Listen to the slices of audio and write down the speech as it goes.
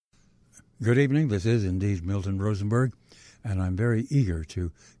Good evening. This is indeed Milton Rosenberg, and I'm very eager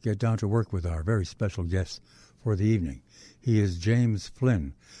to get down to work with our very special guest for the evening. He is James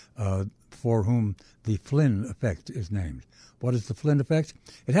Flynn, for whom the Flynn effect is named. What is the Flynn effect?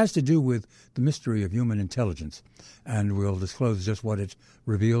 It has to do with the mystery of human intelligence, and we'll disclose just what it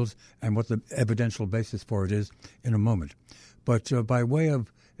reveals and what the evidential basis for it is in a moment. But by way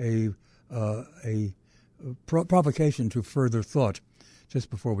of a provocation to further thought, just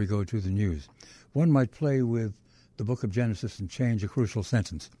before we go to the news, one might play with the book of Genesis and change a crucial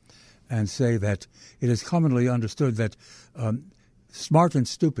sentence and say that it is commonly understood that smart and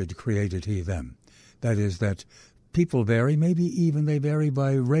stupid created he them. That is, that people vary, maybe even they vary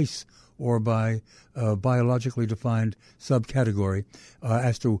by race or by biologically defined subcategory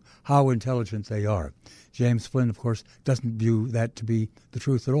as to how intelligent they are. James Flynn, of course, doesn't view that to be the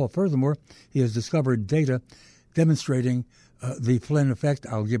truth at all. Furthermore, he has discovered data demonstrating the Flynn effect.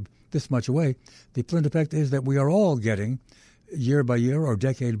 I'll give this much away. The Flynn effect is that we are all getting, year by year or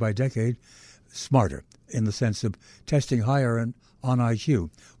decade by decade, smarter in the sense of testing higher on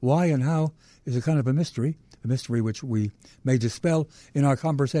IQ. Why and how is a kind of a mystery which we may dispel in our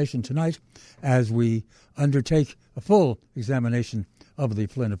conversation tonight as we undertake a full examination of the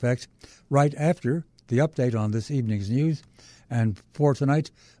Flynn effect right after the update on this evening's news. And for tonight,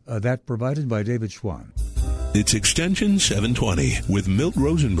 that provided by David Schwann. It's Extension 720 with Milt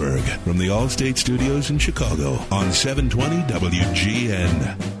Rosenberg from the Allstate Studios in Chicago on 720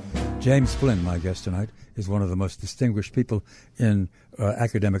 WGN. James Flynn, my guest tonight, is one of the most distinguished people in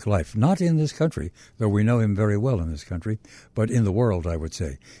academic life. Not in this country, though we know him very well in this country, but in the world, I would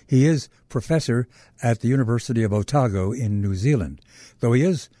say. He is professor at the University of Otago in New Zealand, though he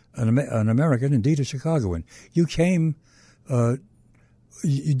is an American, indeed a Chicagoan. You came,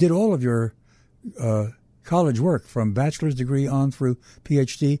 you did all of your college work from bachelor's degree on through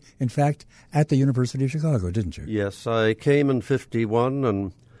PhD, in fact, at the University of Chicago, didn't you? Yes, I came in 51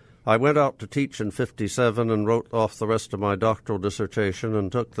 and I went out to teach in 57 and wrote off the rest of my doctoral dissertation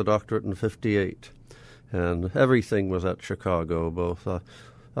and took the doctorate in 58. And everything was at Chicago, both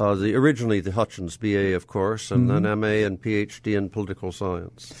originally the Hutchins BA, of course, and then MA and PhD in political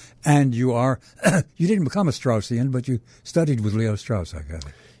science. And you are, you didn't become a Straussian, but you studied with Leo Strauss, I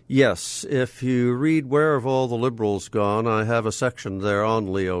gather. Yes, if you read Where Have All the Liberals Gone, I have a section there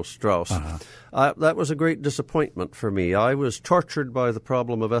on Leo Strauss. That was a great disappointment for me. I was tortured by the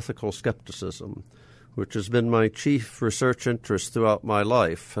problem of ethical skepticism, which has been my chief research interest throughout my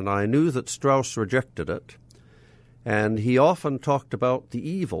life, and I knew that Strauss rejected it. And he often talked about the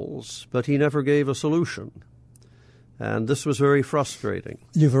evils, but he never gave a solution. And this was very frustrating.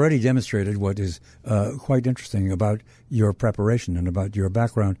 You've already demonstrated what is quite interesting about your preparation and about your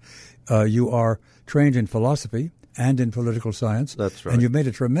background. You are trained in philosophy and in political science. That's right. And you've made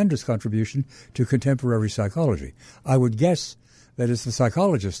a tremendous contribution to contemporary psychology. I would guess that it's the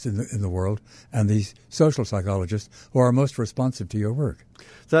psychologists in the world and the social psychologists who are most responsive to your work.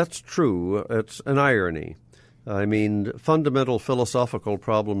 That's true. It's an irony. I mean, fundamental philosophical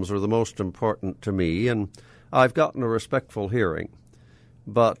problems are the most important to me, and I've gotten a respectful hearing.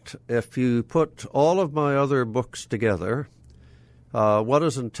 But if you put all of my other books together, What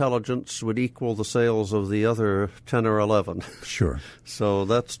is Intelligence would equal the sales of the other 10 or 11. Sure. So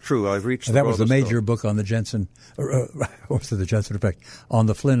that's true. I've reached the That was the major goal. book on the Jensen, the Jensen effect, on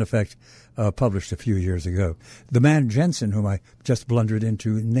the Flynn effect, published a few years ago. The man Jensen, whom I just blundered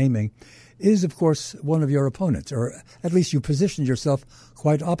into naming, is, of course, one of your opponents, or at least you positioned yourself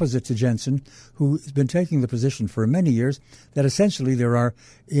quite opposite to Jensen, who's been taking the position for many years that essentially there are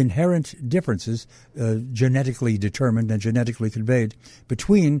inherent differences, genetically determined and genetically conveyed,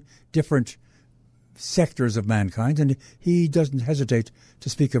 between different sectors of mankind, and he doesn't hesitate to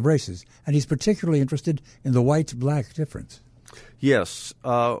speak of races. And he's particularly interested in the white-black difference. Yes.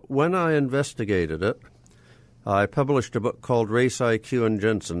 When I investigated it, I published a book called Race, IQ, and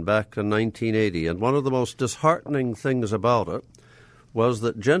Jensen back in 1980, and one of the most disheartening things about it was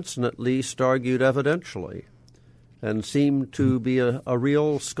that Jensen at least argued evidentially and seemed to be a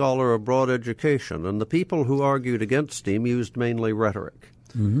real scholar of broad education, and the people who argued against him used mainly rhetoric.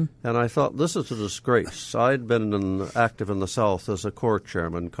 Mm-hmm. And I thought, this is a disgrace. I'd been active in the South as a corps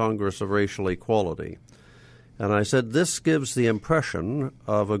chairman, Congress of Racial Equality, and I said, this gives the impression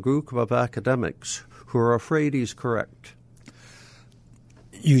of a group of academics who are afraid he's correct.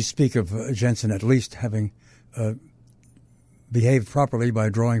 You speak of Jensen at least having behaved properly by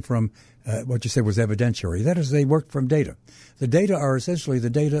drawing from what you said was evidentiary. That is, they worked from data. The data are essentially the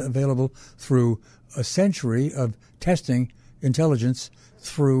data available through a century of testing intelligence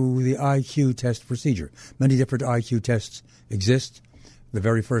through the IQ test procedure. Many different IQ tests exist. The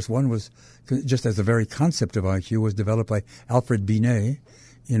very first one was, just as the very concept of IQ, was developed by Alfred Binet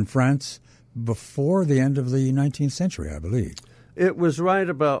in France before the end of the 19th century, I believe. It was right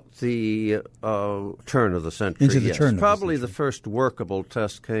about the turn of the century. Into the turn of Probably the the first workable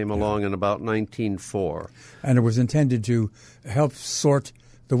test came along in about 1904. And it was intended to help sort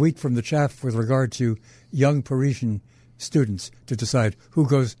the wheat from the chaff with regard to young Parisian students to decide who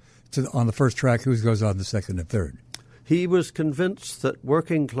goes on the first track, who goes on the second and third. He was convinced that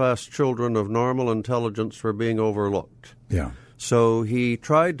working-class children of normal intelligence were being overlooked. Yeah. So he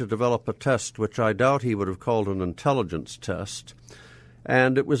tried to develop a test which I doubt he would have called an intelligence test.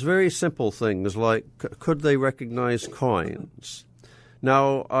 And it was very simple things like, could they recognize coins?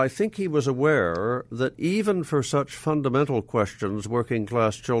 Now, I think he was aware that even for such fundamental questions,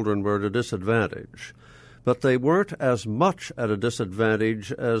 working-class children were at a disadvantage. But they weren't as much at a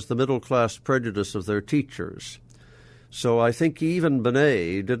disadvantage as the middle-class prejudice of their teachers. So I think even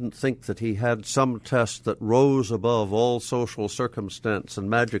Binet didn't think that he had some test that rose above all social circumstance and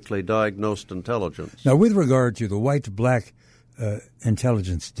magically diagnosed intelligence. Now, with regard to the white-black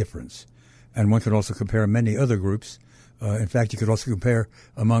intelligence difference, and one could also compare many other groups. In fact, you could also compare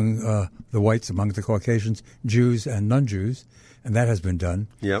among the whites, among the Caucasians, Jews and non-Jews, and that has been done.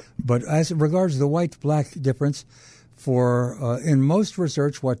 Yep. But as regards the white-black difference, in most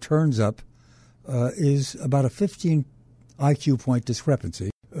research, what turns up is about a 15 IQ point discrepancy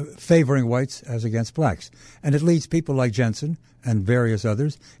favoring whites as against blacks. And it leads people like Jensen and various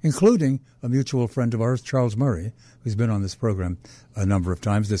others, including a mutual friend of ours, Charles Murray, who's been on this program a number of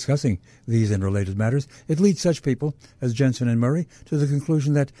times discussing these and related matters. It leads such people as Jensen and Murray to the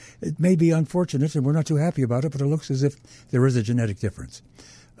conclusion that it may be unfortunate and we're not too happy about it, but it looks as if there is a genetic difference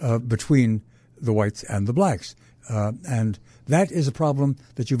between the whites and the blacks. And that is a problem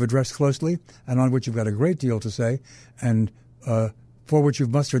that you've addressed closely and on which you've got a great deal to say, and for which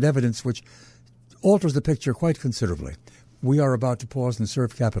you've mustered evidence which alters the picture quite considerably. We are about to pause and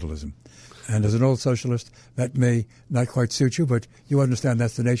serve capitalism. And as an old socialist, that may not quite suit you, but you understand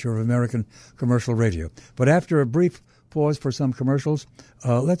that's the nature of American commercial radio. But after a brief pause for some commercials,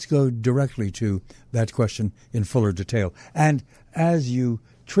 let's go directly to that question in fuller detail. And as you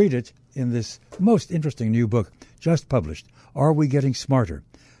treat it in this most interesting new book just published, Are We Getting Smarter?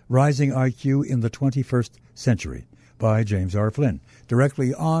 Rising IQ in the 21st Century, by James R. Flynn.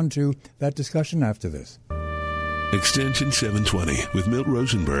 Directly on to that discussion after this. Extension 720 with Milt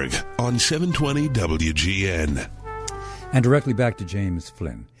Rosenberg on 720 WGN. And directly back to James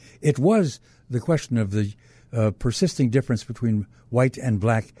Flynn. It was the question of the persisting difference between white and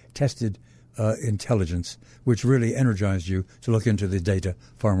black tested intelligence which really energized you to look into the data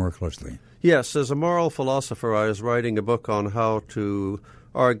far more closely. Yes, as a moral philosopher, I was writing a book on how to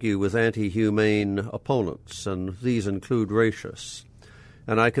argue with anti-humane opponents, and these include racists.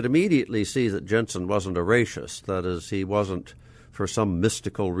 And I could immediately see that Jensen wasn't a racist. That is, he wasn't, for some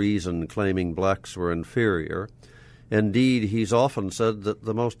mystical reason, claiming blacks were inferior. Indeed, he's often said that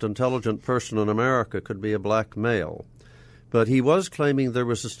the most intelligent person in America could be a black male. But he was claiming there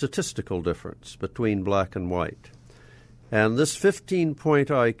was a statistical difference between black and white. And this 15-point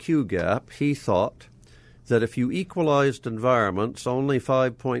IQ gap, he thought that if you equalized environments, only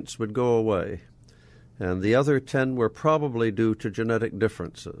 5 points would go away. And the other 10 were probably due to genetic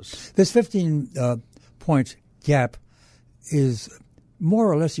differences. This 15-point gap is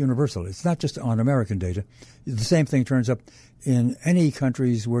more or less universal. It's not just on American data. The same thing turns up in any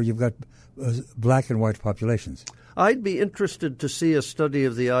countries where you've got black and white populations. I'd be interested to see a study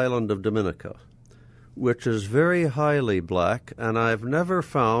of the island of Dominica, which is very highly black, and I've never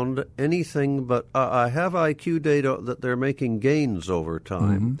found anything but I have IQ data that they're making gains over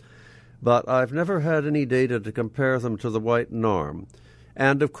time. Mm-hmm. But I've never had any data to compare them to the white norm.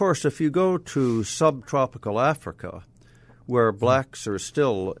 And, of course, if you go to subtropical Africa, where blacks are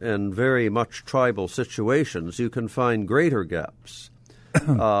still in very much tribal situations, you can find greater gaps,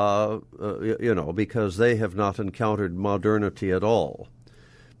 because they have not encountered modernity at all.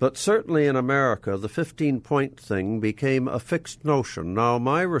 But certainly in America, the 15-point thing became a fixed notion. Now,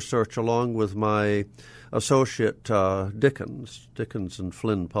 my research, along with my associate Dickens and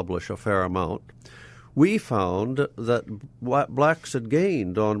Flynn publish a fair amount, we found that blacks had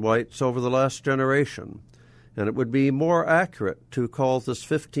gained on whites over the last generation. And it would be more accurate to call this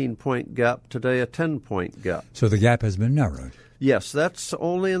 15-point gap today a 10-point gap. So the gap has been narrowed. Yes, that's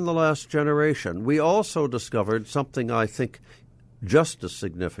only in the last generation. We also discovered something I think just as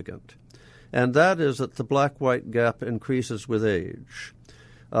significant, and that is that the black-white gap increases with age.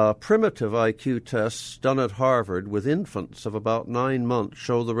 Primitive IQ tests done at Harvard with infants of about 9 months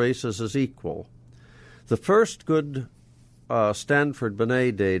show the races as equal. The first good Stanford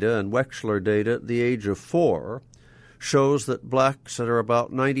Binet data and Wechsler data at the age of 4 shows that blacks are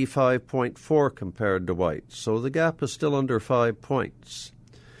about 95.4 compared to whites, so the gap is still under 5 points.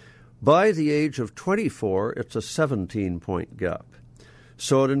 By the age of 24, it's a 17-point gap.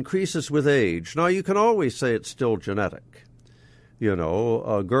 So it increases with age. Now, you can always say it's still genetic. You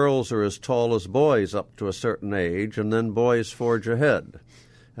know, girls are as tall as boys up to a certain age, and then boys forge ahead.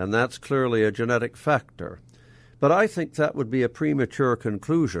 And that's clearly a genetic factor. But I think that would be a premature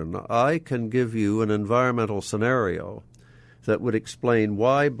conclusion. I can give you an environmental scenario that would explain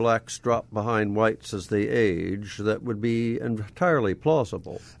why blacks drop behind whites as they age that would be entirely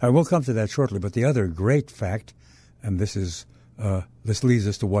plausible. We'll come to that shortly, but the other great fact, and this leads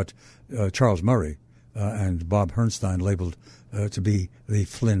us to what Charles Murray and Bob Herrnstein labeled to be the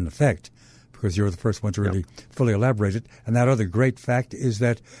Flynn effect, because you're the first one to really fully elaborate it. And that other great fact is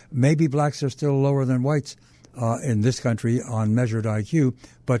that maybe blacks are still lower than whites in this country on measured IQ,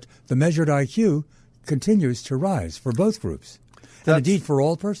 but the measured IQ continues to rise for both groups, and indeed for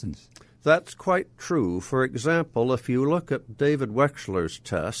all persons. That's quite true. For example, if you look at David Wechsler's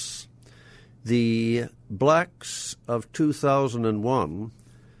tests, the blacks of 2001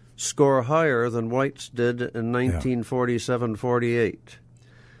 score higher than whites did in 1947-48.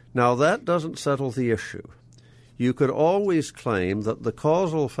 Now, that doesn't settle the issue. You could always claim that the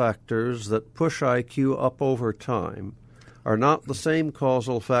causal factors that push IQ up over time are not the same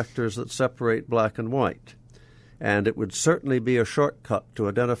causal factors that separate black and white. And it would certainly be a shortcut to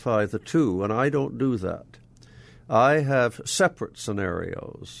identify the two, and I don't do that. I have separate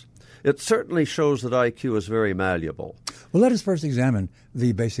scenarios. It certainly shows that IQ is very malleable. Well, let us first examine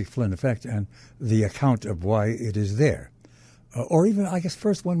the basic Flynn effect and the account of why it is there. Or even, I guess,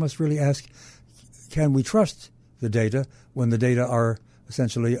 first one must really ask, can we trust the data when the data are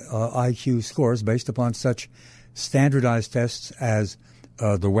essentially IQ scores based upon such standardized tests as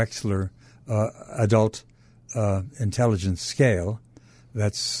the Wechsler Adult Intelligence Scale?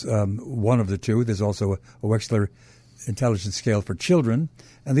 That's one of the two. There's also a Wechsler Intelligence Scale for children.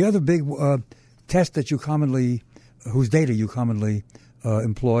 And the other big test that whose data you commonly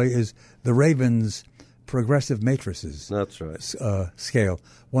employ is the Raven's Progressive Matrices. That's right. Scale,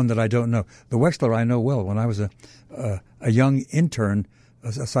 one that I don't know. The Wechsler I know well. When I was a young intern,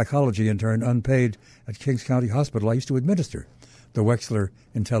 a psychology intern, unpaid at Kings County Hospital, I used to administer the Wechsler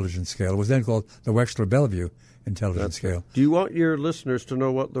Intelligence Scale. It was then called the Wechsler-Bellevue Intelligence Scale. Do you want your listeners to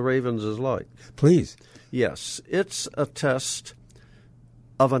know what the Ravens is like? Please. Yes, it's a test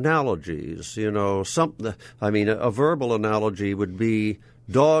of analogies. You know, a verbal analogy would be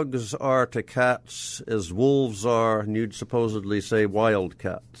dogs are to cats as wolves are, and you'd supposedly say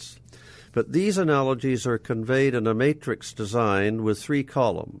wildcats. But these analogies are conveyed in a matrix design with 3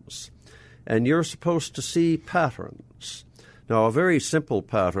 columns, and you're supposed to see patterns. Now, a very simple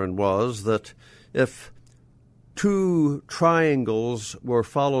pattern was that if 2 triangles were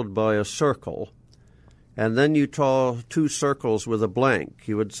followed by a circle, and then you draw 2 circles with a blank,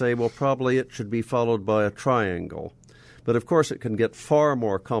 you would say, well, probably it should be followed by a triangle. But, of course, it can get far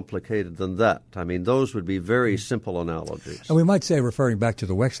more complicated than that. I mean, those would be very simple analogies. And we might say, referring back to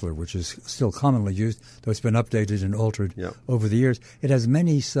the Wechsler, which is still commonly used, though it's been updated and altered over the years, it has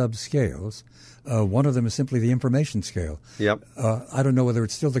many subscales. One of them is simply the information scale. Yep. I don't know whether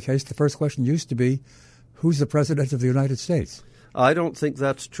it's still the case. The first question used to be, who's the President of the United States? I don't think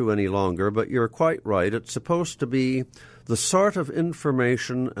that's true any longer, but you're quite right. It's supposed to be the sort of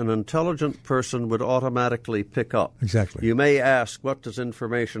information an intelligent person would automatically pick up. Exactly. You may ask, what does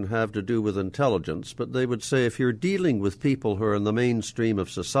information have to do with intelligence? But they would say if you're dealing with people who are in the mainstream of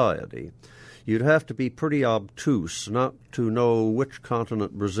society, you'd have to be pretty obtuse not to know which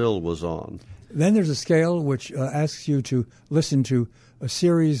continent Brazil was on. Then there's a scale which asks you to listen to a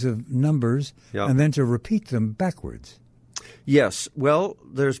series of numbers and then to repeat them backwards. Yes, well,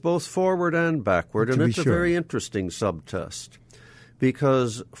 there's both forward and backward, and it's a very interesting subtest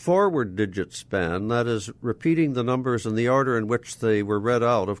because forward digit span, that is, repeating the numbers in the order in which they were read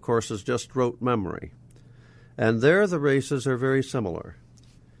out, of course, is just rote memory. And there the races are very similar.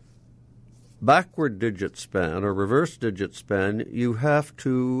 Backward digit span, or reverse digit span, you have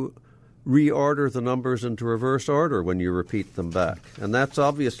to reorder the numbers into reverse order when you repeat them back. And that's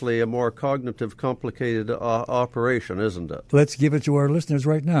obviously a more cognitive, complicated operation, isn't it? Let's give it to our listeners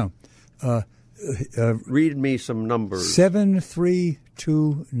right now. Read me some numbers.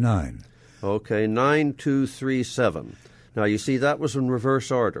 7329. Okay, 9237. Now, you see, that was in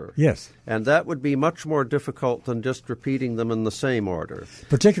reverse order. Yes. And that would be much more difficult than just repeating them in the same order.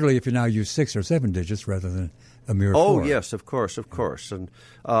 Particularly if you now use 6 or 7 digits rather than a mere Oh, 4. yes, of course.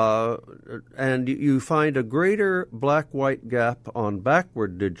 And you find a greater black-white gap on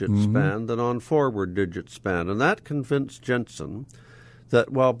backward digit span than on forward digit span. And that convinced Jensen that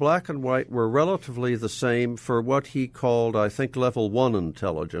while black and white were relatively the same for what he called, I think, level 1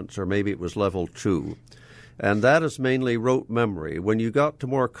 intelligence, or maybe it was level 2, and that is mainly rote memory. When you got to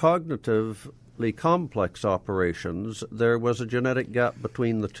more cognitively complex operations, there was a genetic gap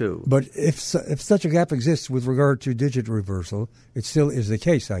between the two. But if such a gap exists with regard to digit reversal, it still is the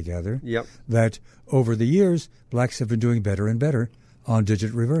case, I gather, Yep. that over the years, blacks have been doing better and better on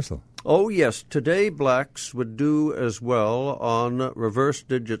digit reversal. Oh, yes. Today, blacks would do as well on reverse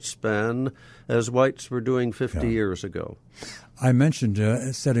digit span as whites were doing 50 years ago. I mentioned,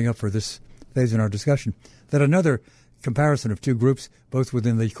 setting up for this phase in our discussion, that another comparison of two groups, both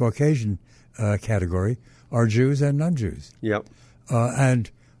within the Caucasian category, are Jews and non-Jews. Yep. And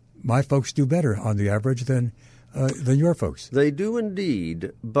my folks do better on the average than your folks. They do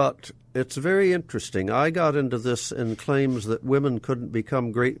indeed, but it's very interesting. I got into this in claims that women couldn't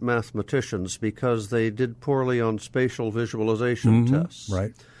become great mathematicians because they did poorly on spatial visualization tests.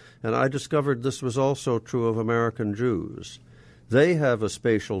 Right. And I discovered this was also true of American Jews. They have a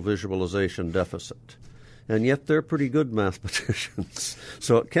spatial visualization deficit, and yet they're pretty good mathematicians.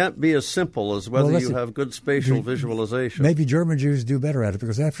 So it can't be as simple as whether you have good spatial visualization. Maybe German Jews do better at it,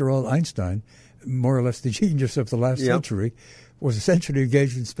 because after all, Einstein, more or less the genius of the last century, was essentially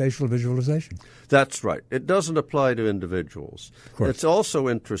engaged in spatial visualization. That's right. It doesn't apply to individuals. It's also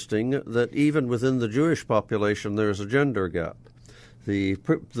interesting that even within the Jewish population, there's a gender gap. The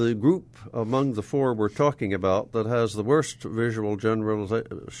group among the four we're talking about that has the worst visual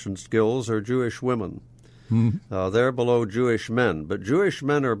generalization skills are Jewish women. They're below Jewish men, but Jewish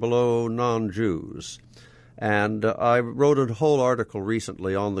men are below non-Jews. And I wrote a whole article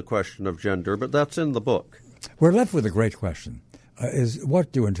recently on the question of gender, but that's in the book. We're left with a great question. Is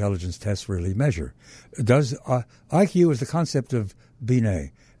what do intelligence tests really measure? Does IQ is the concept of Binet.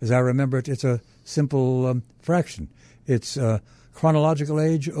 As I remember it, it's a simple fraction. It's chronological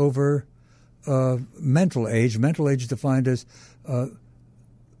age over mental age. Mental age is defined as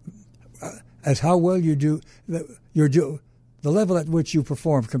how well you do, the level at which you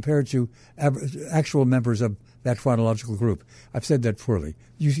perform compared to actual members of that chronological group. I've said that poorly.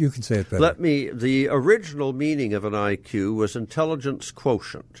 You can say it better. The original meaning of an IQ was intelligence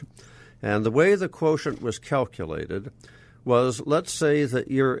quotient. And the way the quotient was calculated was, let's say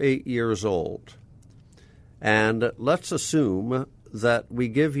that you're 8 years old. And let's assume that we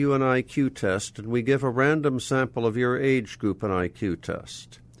give you an IQ test and we give a random sample of your age group an IQ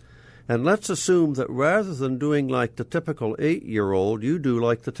test. And let's assume that rather than doing like the typical 8-year-old, you do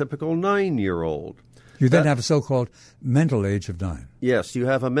like the typical 9-year-old. You then have a so-called mental age of 9. Yes, you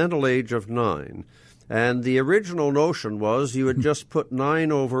have a mental age of 9. And the original notion was you would just put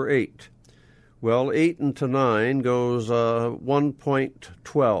 9 over 8. Well, 8 into 9 goes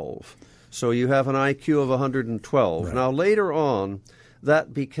 1.12. So you have an IQ of 112. Right. Now, later on,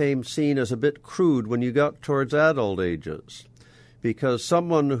 that became seen as a bit crude when you got towards adult ages, because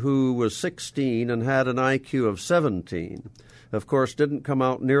someone who was 16 and had an IQ of 17, of course, didn't come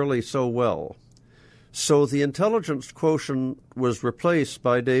out nearly so well. So the intelligence quotient was replaced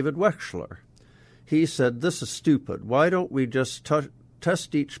by David Wechsler. He said, this is stupid. Why don't we just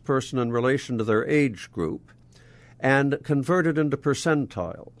test each person in relation to their age group and convert it into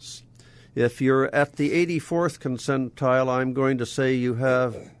percentiles? If you're at the 84th percentile, I'm going to say you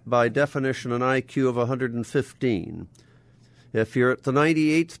have, by definition, an IQ of 115. If you're at the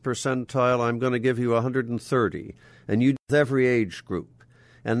 98th percentile, I'm going to give you 130. And you do with every age group.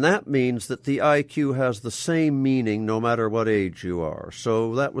 And that means that the IQ has the same meaning no matter what age you are.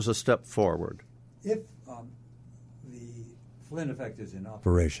 So that was a step forward. If the Flynn effect is in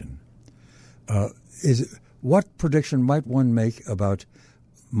operation, what prediction might one make about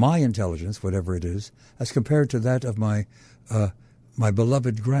my intelligence, whatever it is, as compared to that of my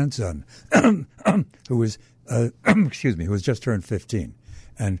beloved grandson, who is who has just turned 15,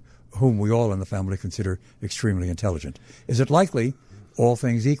 and whom we all in the family consider extremely intelligent? Is it likely, all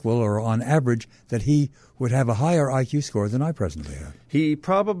things equal, or on average, that he would have a higher IQ score than I presently have? He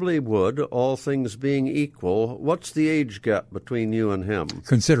probably would, all things being equal. What's the age gap between you and him?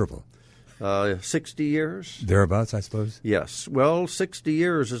 Considerable. 60 years? Thereabouts, I suppose. Yes. Well, 60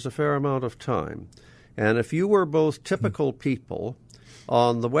 years is a fair amount of time. And if you were both typical people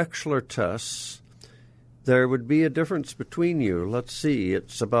on the Wechsler tests, there would be a difference between you. Let's see,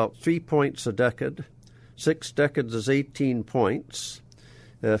 it's about 3 points a decade. 6 decades is 18 points.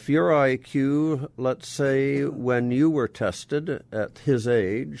 If your IQ, let's say, when you were tested at his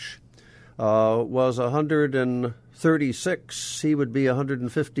age, was 136, he would be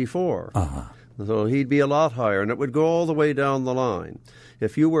 154. So he'd be a lot higher, and it would go all the way down the line.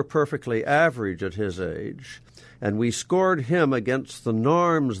 If you were perfectly average at his age, and we scored him against the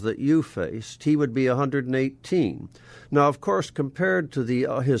norms that you faced, he would be 118. Now, of course, compared to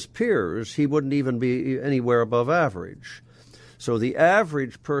his peers, he wouldn't even be anywhere above average. So the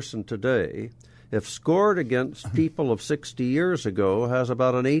average person today, if scored against people of 60 years ago, has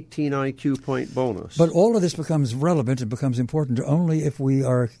about an 18 IQ point bonus. But all of this becomes relevant and becomes important only if we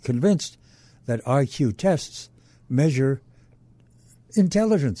are convinced that IQ tests measure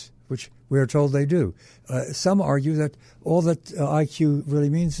intelligence, which we are told they do. Some argue that all that IQ really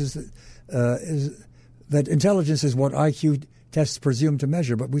means is that intelligence is what IQ tests presume to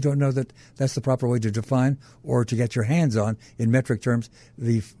measure, but we don't know that that's the proper way to define or to get your hands on, in metric terms,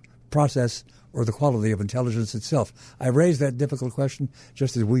 the process or the quality of intelligence itself. I raise that difficult question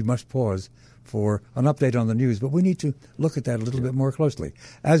just as we must pause for an update on the news, but we need to look at that a little bit more closely,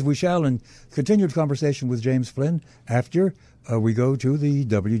 as we shall in continued conversation with James Flynn after we go to the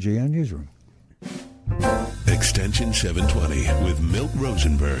WGN Newsroom. Extension 720 with Milt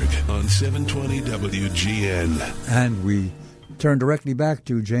Rosenberg on 720 WGN. And we turn directly back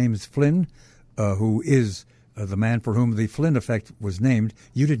to James Flynn, who is the man for whom the Flynn effect was named.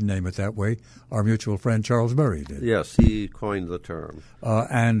 You didn't name it that way. Our mutual friend Charles Murray did. Yes, he coined the term.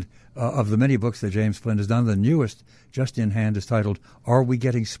 And of the many books that James Flynn has done, the newest, just in hand, is titled Are We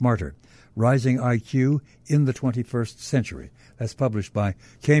Getting Smarter? Rising IQ in the 21st Century. That's published by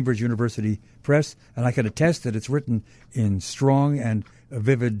Cambridge University Press, and I can attest that it's written in strong and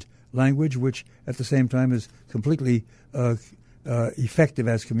vivid language, which at the same time is completely effective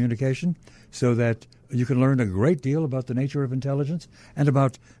as communication, so that you can learn a great deal about the nature of intelligence and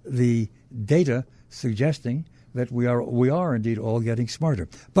about the data suggesting that we are indeed all getting smarter.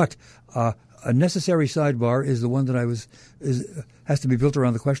 But a necessary sidebar is the one that has to be built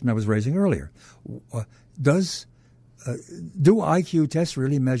around the question I was raising earlier. Do IQ tests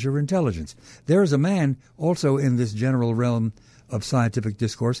really measure intelligence? There is a man also in this general realm of scientific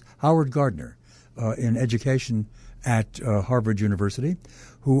discourse, Howard Gardner, in education at Harvard University,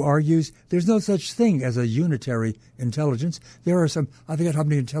 who argues there's no such thing as a unitary intelligence. There are some, I forget how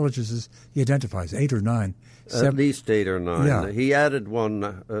many intelligences he identifies, 8 or 9. At least 8 or 9. Yeah. He added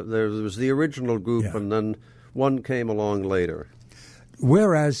one. There was the original group, and then one came along later.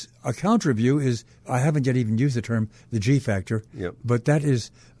 Whereas a counter view is, I haven't yet even used the term, the G factor, but that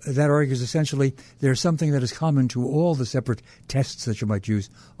argues essentially there's something that is common to all the separate tests that you might use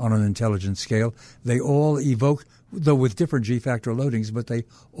on an intelligence scale. They all evoke, though with different G factor loadings, but they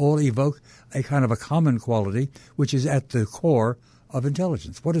all evoke a kind of a common quality, which is at the core of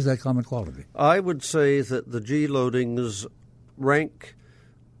intelligence. What is that common quality? I would say that the G loadings rank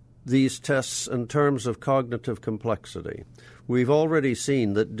these tests in terms of cognitive complexity. We've already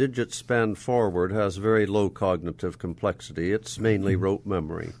seen that digit span forward has very low cognitive complexity. It's mainly rote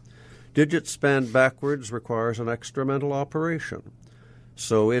memory. Digit span backwards requires an extra mental operation,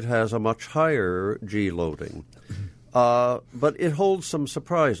 so it has a much higher G loading. But it holds some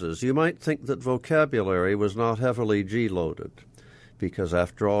surprises. You might think that vocabulary was not heavily G loaded, because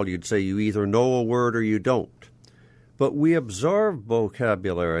after all, you'd say you either know a word or you don't. But we absorb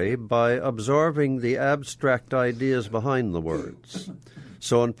vocabulary by absorbing the abstract ideas behind the words.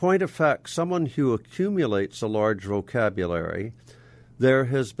 So in point of fact, someone who accumulates a large vocabulary, there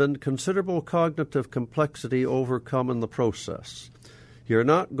has been considerable cognitive complexity overcome in the process. You're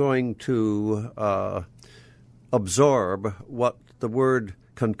not going to absorb what the word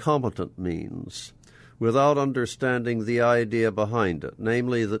concomitant means without understanding the idea behind it,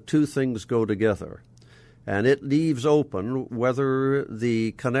 namely that two things go together. And it leaves open whether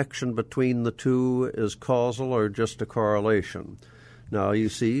the connection between the two is causal or just a correlation. Now, you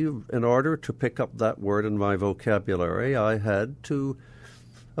see, in order to pick up that word in my vocabulary, I had to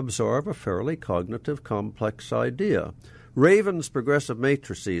absorb a fairly cognitive complex idea. Raven's progressive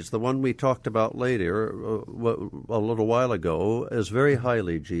matrices, the one we talked about later, a little while ago, is very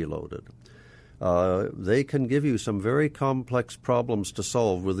highly G-loaded. They can give you some very complex problems to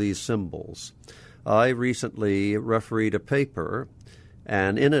solve with these symbols. I recently refereed a paper,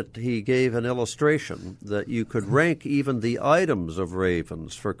 and in it he gave an illustration that you could rank even the items of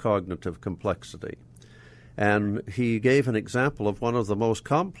Ravens for cognitive complexity. And he gave an example of one of the most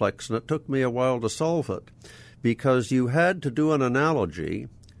complex, and it took me a while to solve it, because you had to do an analogy,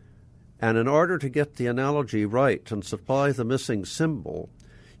 and in order to get the analogy right and supply the missing symbol,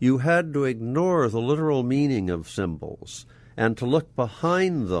 you had to ignore the literal meaning of symbols and to look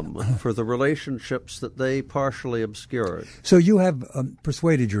behind them for the relationships that they partially obscured. So you have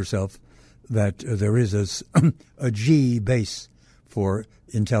persuaded yourself that there is a G base for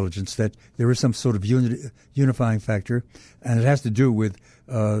intelligence, that there is some sort of unifying factor, and it has to do with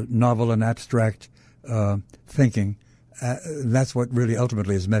novel and abstract thinking. That's what really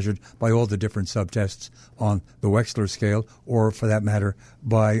ultimately is measured by all the different subtests on the Wechsler scale, or for that matter,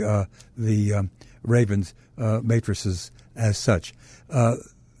 by the Raven's matrices as such.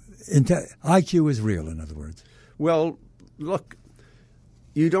 IQ is real, in other words. Well, look,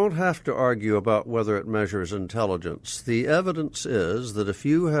 you don't have to argue about whether it measures intelligence. The evidence is that if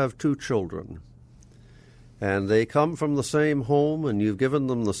you have two children and they come from the same home and you've given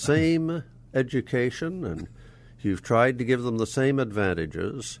them the same education and you've tried to give them the same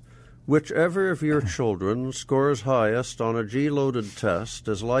advantages, whichever of your children scores highest on a G-loaded test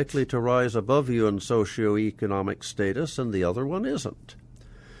is likely to rise above you in socioeconomic status, and the other one isn't.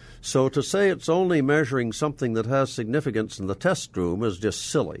 So to say it's only measuring something that has significance in the test room is just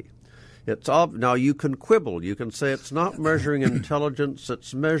silly. Now, you can quibble. You can say it's not measuring intelligence,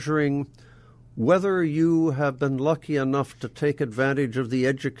 it's measuring whether you have been lucky enough to take advantage of the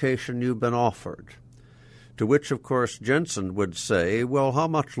education you've been offered. To which, of course, Jensen would say, well, how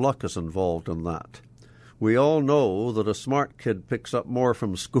much luck is involved in that? We all know that a smart kid picks up more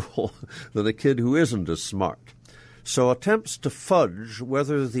from school than a kid who isn't as smart. So attempts to fudge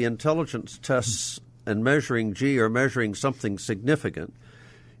whether the intelligence tests and measuring G are measuring something significant,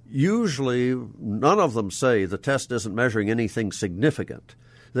 usually none of them say the test isn't measuring anything significant.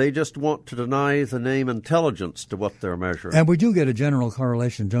 They just want to deny the name intelligence to what they're measuring. And we do get a general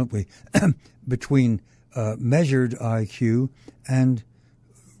correlation, don't we, between measured IQ and,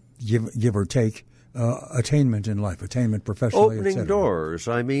 give or take, attainment in life, attainment professionally, opening doors.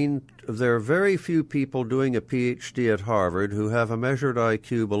 I mean, there are very few people doing a PhD at Harvard who have a measured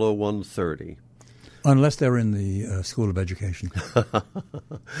IQ below 130. Unless they're in the School of Education.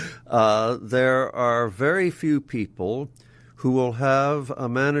 There are very few people who will have a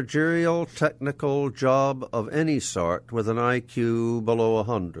managerial, technical job of any sort with an IQ below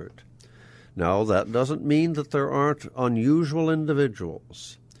 100. Now, that doesn't mean that there aren't unusual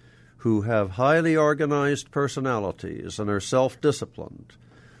individuals who have highly organized personalities and are self-disciplined,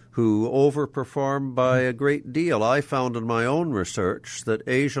 who overperform by a great deal. I found in my own research that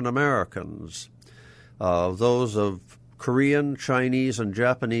Asian Americans, those of Korean, Chinese, and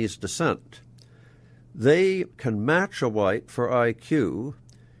Japanese descent, they can match a white for IQ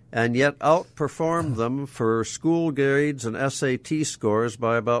and yet outperform them for school grades and SAT scores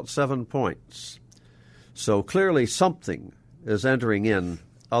by about 7 points. So clearly something is entering in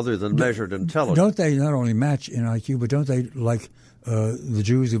other than measured intelligence. Don't they not only match in IQ, but don't they, like the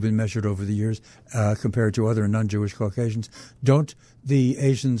Jews who've been measured over the years compared to other non-Jewish Caucasians, don't the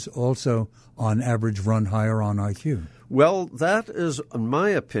Asians also, on average, run higher on IQ? Well, that is, in my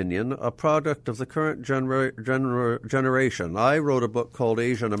opinion, a product of the current generation. I wrote a book called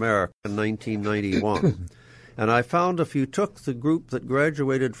Asian America in 1991, and I found if you took the group that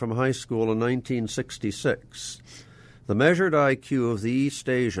graduated from high school in 1966, the measured IQ of the East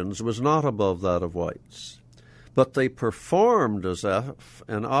Asians was not above that of whites, but they performed as if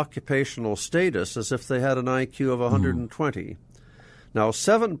an occupational status as if they had an IQ of 120. Now,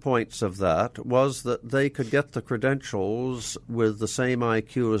 7 points of that was that they could get the credentials with the same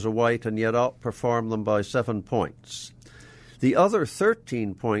IQ as a white and yet outperform them by 7 points. The other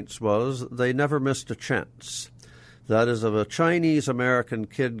 13 points was they never missed a chance. That is, if a Chinese-American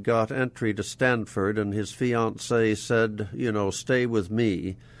kid got entry to Stanford and his fiancée said, stay with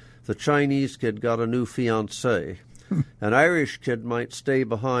me, the Chinese kid got a new fiancée. An Irish kid might stay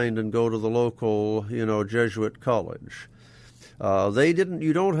behind and go to the local, Jesuit college.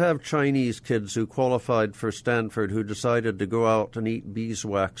 You don't have Chinese kids who qualified for Stanford who decided to go out and eat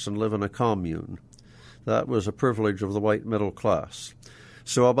beeswax and live in a commune. That was a privilege of the white middle class.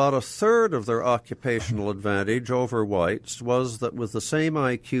 So about a third of their occupational advantage over whites was that with the same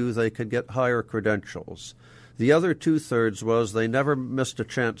IQ they could get higher credentials. The other 2/3 was they never missed a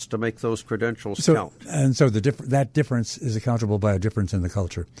chance to make those credentials count. And so that difference is accountable by a difference in the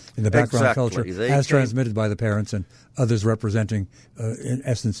culture, in the background culture, as transmitted by the parents and others representing, in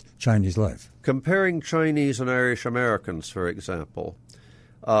essence, Chinese life. Comparing Chinese and Irish Americans, for example,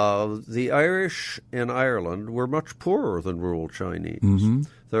 the Irish in Ireland were much poorer than rural Chinese. Mm-hmm.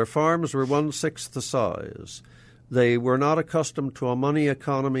 Their farms were 1/6 the size. They were not accustomed to a money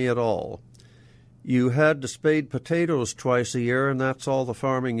economy at all. You had to spade potatoes twice a year, and that's all the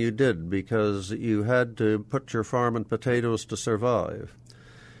farming you did because you had to put your farm in potatoes to survive.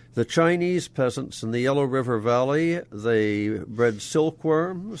 The Chinese peasants in the Yellow River Valley, they bred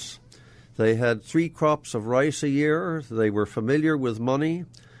silkworms. They had 3 crops of rice a year. They were familiar with money,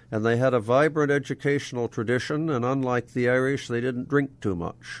 and they had a vibrant educational tradition, and unlike the Irish, they didn't drink too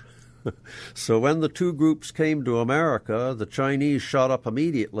much. So when the two groups came to America, the Chinese shot up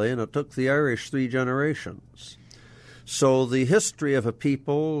immediately, and it took the Irish 3 generations. So the history of a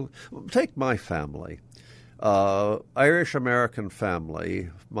people, take my family, Irish-American family.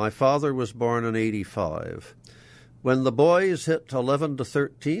 My father was born in 85. When the boys hit 11 to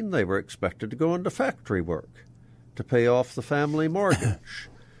 13, they were expected to go into factory work to pay off the family mortgage.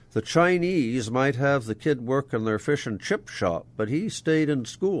 The Chinese might have the kid work in their fish and chip shop, but he stayed in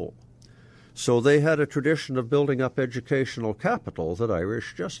school. So they had a tradition of building up educational capital that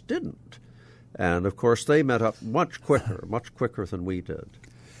Irish just didn't. And, of course, they met up much quicker than we did.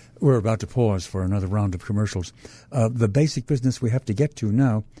 We're about to pause for another round of commercials. The basic business we have to get to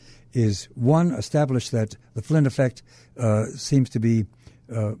now is, one, establish that the Flynn effect seems to be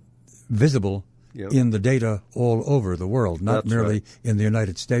visible in the data all over the world, not merely in the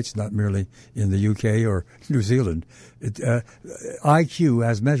United States, not merely in the UK or New Zealand. IQ,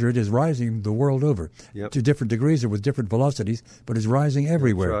 as measured, is rising the world over to different degrees or with different velocities, but is rising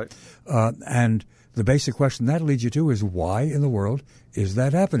everywhere. That's right. And the basic question that leads you to is, why in the world is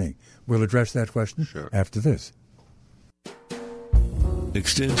that happening? We'll address that question after this.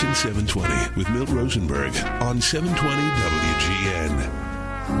 Extension 720 with Milt Rosenberg on 720 WGN.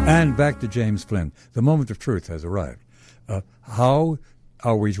 And back to James Flynn. The moment of truth has arrived. How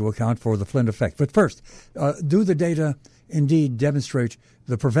are we to account for the Flynn effect? But first, do the data indeed demonstrate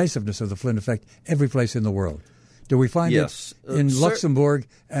the pervasiveness of the Flynn effect every place in the world? Do we find it in Luxembourg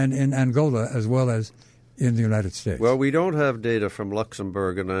and in Angola as well as in the United States? Well, we don't have data from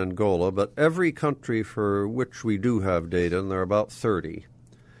Luxembourg and Angola, but every country for which we do have data, and there are about 30,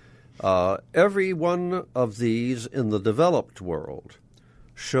 every one of these in the developed world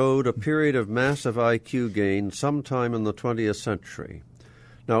showed a period of massive IQ gain sometime in the 20th century.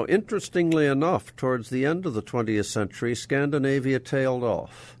 Now, interestingly enough, towards the end of the 20th century, Scandinavia tailed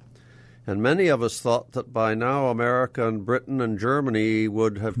off. And many of us thought that by now America and Britain and Germany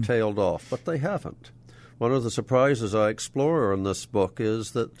would have tailed off, but they haven't. One of the surprises I explore in this book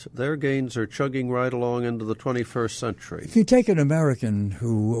is that their gains are chugging right along into the 21st century. If you take an American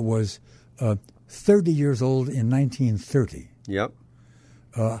who was 30 years old in 1930,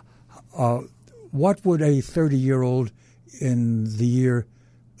 what would a 30-year-old in the year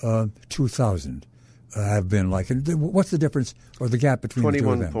 2000 have been like? And what's the difference or the gap between 21 the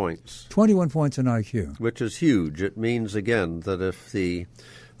two of them? 21 points. 21 points in IQ. Which is huge. It means, again, that if the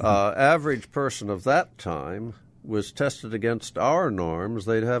average person of that time was tested against our norms,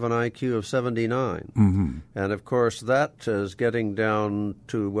 they'd have an IQ of 79. Mm-hmm. And, of course, that is getting down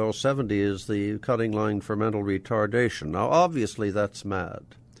to, 70 is the cutting line for mental retardation. Now, obviously, that's mad.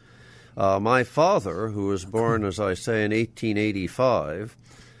 My father, who was born, as I say, in 1885,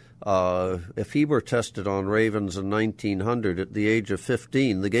 if he were tested on ravens in 1900 at the age of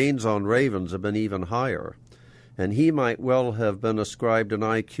 15, the gains on ravens have been even higher. And he might well have been ascribed an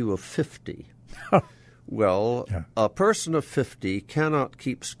IQ of 50. Well, a person of 50 cannot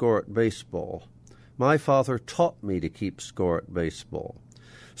keep score at baseball. My father taught me to keep score at baseball.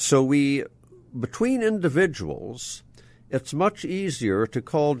 So between individuals, it's much easier to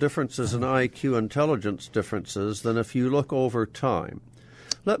call differences in IQ intelligence differences than if you look over time.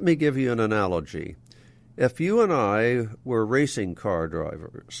 Let me give you an analogy. If you and I were racing car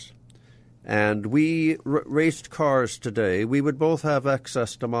drivers and we raced cars today, we would both have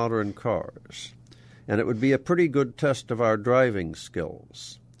access to modern cars. And it would be a pretty good test of our driving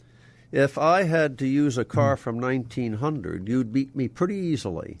skills. If I had to use a car from 1900, you'd beat me pretty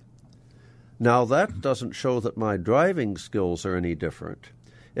easily. Now, that doesn't show that my driving skills are any different.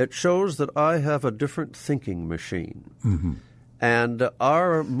 It shows that I have a different thinking machine. Mm-hmm. And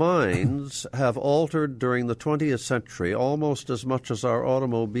our minds have altered during the 20th century almost as much as our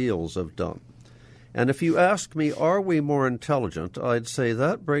automobiles have done. And if you ask me, are we more intelligent, I'd say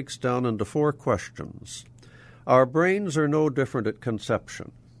that breaks down into 4 questions. Our brains are no different at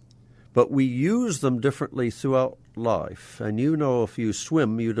conception, but we use them differently throughout life. And you know, if you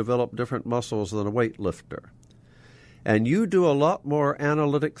swim, you develop different muscles than a weightlifter. And you do a lot more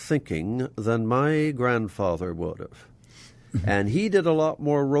analytic thinking than my grandfather would have. And he did a lot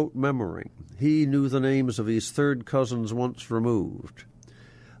more rote memorying. He knew the names of his third cousins once removed.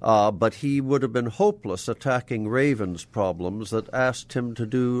 But he would have been hopeless attacking Raven's problems that asked him to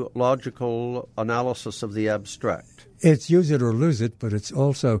do logical analysis of the abstract. It's use it or lose it, but it's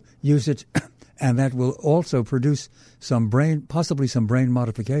also use it, and that will also produce possibly some brain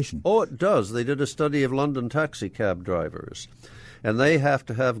modification. Oh, it does. They did a study of London taxi cab drivers, and they have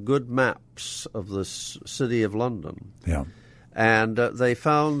to have good maps of the city of London. Yeah. And they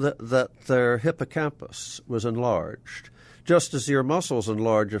found that their hippocampus was enlarged, just as your muscles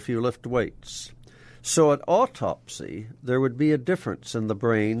enlarge if you lift weights. So at autopsy, there would be a difference in the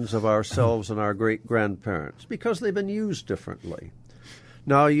brains of ourselves and our great-grandparents because they've been used differently.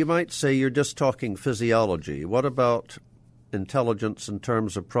 Now, you might say you're just talking physiology. What about intelligence in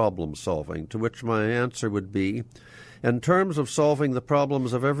terms of problem solving? To which my answer would be, in terms of solving the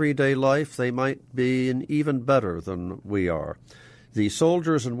problems of everyday life, they might be even better than we are. The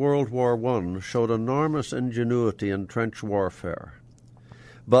soldiers in World War I showed enormous ingenuity in trench warfare.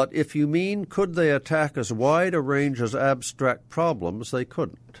 But if you mean could they attack as wide a range as abstract problems, they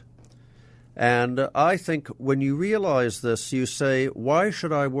couldn't. And I think when you realize this, you say, why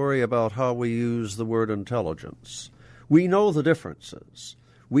should I worry about how we use the word intelligence? We know the differences.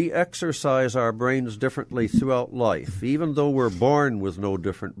 We exercise our brains differently throughout life. Even though we're born with no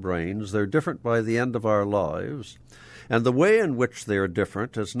different brains, they're different by the end of our lives. And the way in which they're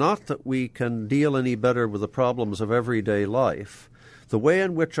different is not that we can deal any better with the problems of everyday life. The way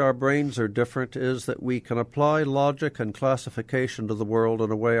in which our brains are different is that we can apply logic and classification to the world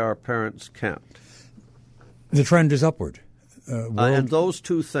in a way our parents can't. The trend is upward. And those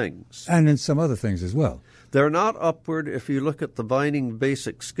two things. And in some other things as well. They're not upward if you look at the Vining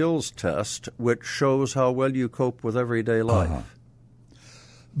Basic Skills Test, which shows how well you cope with everyday life.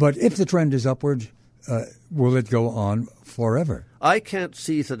 But if the trend is upward, will it go on forever? I can't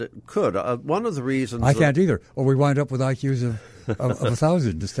see that it could. One of the reasons... I can't either. Or we wind up with IQs of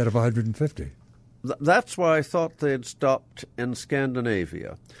 1,000 instead of 150. That's why I thought they had stopped in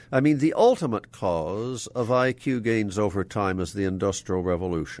Scandinavia. I mean, the ultimate cause of IQ gains over time is the Industrial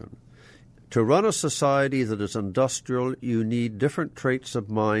Revolution. To run a society that is industrial, you need different traits of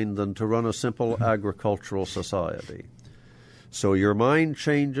mind than to run a simple agricultural society. So your mind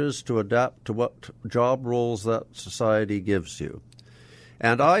changes to adapt to what job roles that society gives you.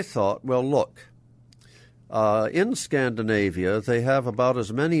 And I thought, well, look, in Scandinavia, they have about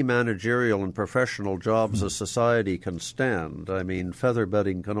as many managerial and professional jobs as society can stand. I mean, feather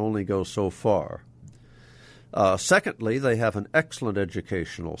bedding can only go so far. Secondly, they have an excellent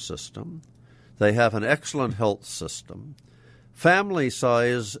educational system. They have an excellent health system. Family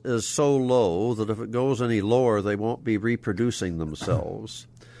size is so low that if it goes any lower, they won't be reproducing themselves.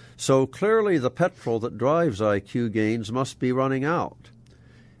 So clearly the petrol that drives IQ gains must be running out.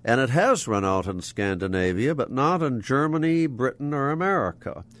 And it has run out in Scandinavia, but not in Germany, Britain, or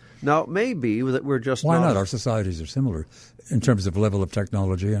America. Now, it may be that we're just Why not? Our societies are similar in terms of level of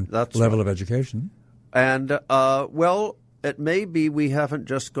technology and level of education. And, well, it may be we haven't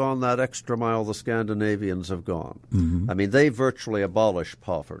just gone that extra mile the Scandinavians have gone. Mm-hmm. I mean, they virtually abolished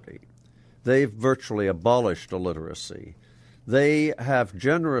poverty. They've virtually abolished illiteracy. They have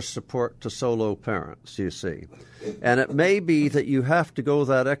generous support to solo parents, you see. And it may be that you have to go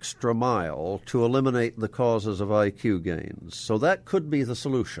that extra mile to eliminate the causes of IQ gains. So that could be the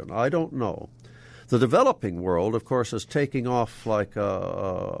solution. I don't know. The developing world, of course, is taking off like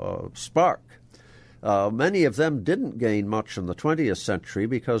a spark. Many of them didn't gain much in the 20th century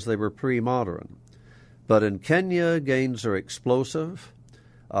because they were pre-modern. But in Kenya, gains are explosive.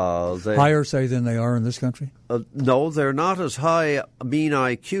 Higher, say, than they are in this country? No, they're not as high mean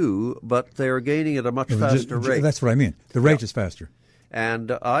IQ, but they're gaining at a much faster rate. That's what I mean. The rate is faster.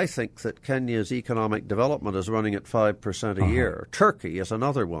 And I think that Kenya's economic development is running at 5% a year. Turkey is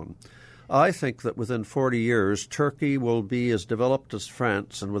another one. I think that within 40 years, Turkey will be as developed as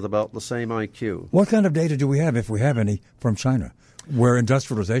France and with about the same IQ. What kind of data do we have, if we have any, from China, where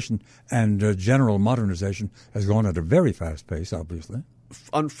industrialization and general modernization has gone at a very fast pace, obviously?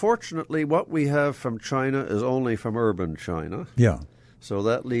 Unfortunately, what we have from China is only from urban China. Yeah. So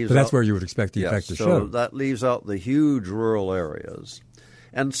that leaves But that's out, where you would expect the effect to show. So that leaves out the huge rural areas.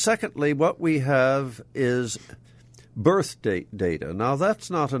 And secondly, what we have is birth date data. Now, that's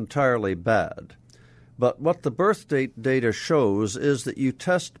not entirely bad. But what the birth date data shows is that you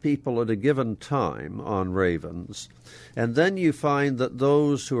test people at a given time on Ravens, and then you find that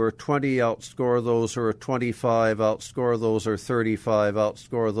those who are 20 outscore those who are 25, outscore those who are 35,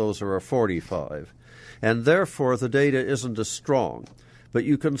 outscore those who are 45. And therefore, the data isn't as strong. But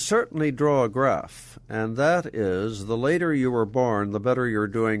you can certainly draw a graph, and that is the later you were born, the better you're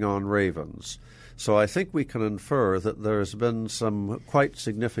doing on Ravens. So I think we can infer that there's been some quite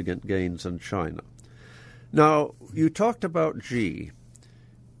significant gains in China. Now, you talked about G.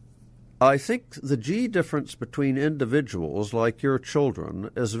 I think the G difference between individuals, like your children,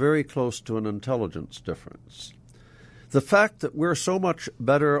 is very close to an intelligence difference. The fact that we're so much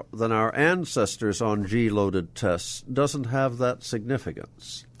better than our ancestors on G-loaded tests doesn't have that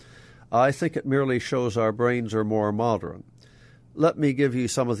significance. I think it merely shows our brains are more modern. let me give you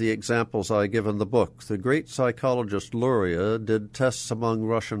some of the examples I give in the book. The great psychologist Luria did tests among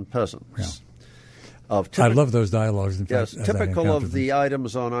Russian peasants. Yeah. I love those dialogues. In fact, typical of the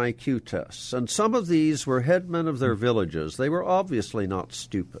items on IQ tests. And some of these were headmen of their villages. They were obviously not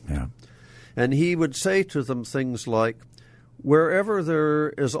stupid. Yeah. And he would say to them things like, wherever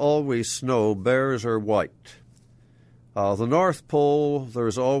there is always snow, bears are white. The North Pole,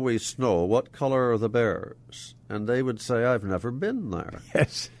 there's always snow. What color are the bears? And they would say, I've never been there.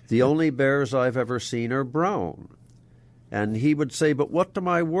 Yes. The only bears I've ever seen are brown. And he would say, but what do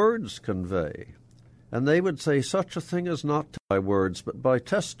my words convey? And they would say, such a thing is not by words, but by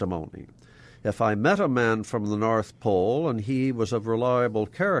testimony. If I met a man from the North Pole and he was of reliable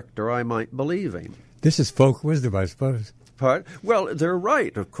character, I might believe him. This is folk wisdom, I suppose. Well, they're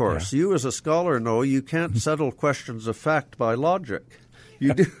right, of course. Yeah. You as a scholar know you can't settle questions of fact by logic.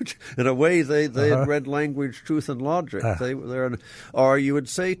 You do. In a way, they had read Language, Truth, and Logic. Or you would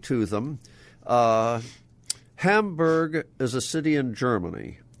say to them, Hamburg is a city in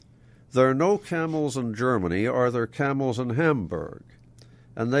Germany. There are no camels in Germany. Are there camels in Hamburg?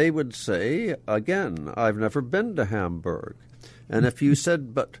 And they would say, again, I've never been to Hamburg. And if you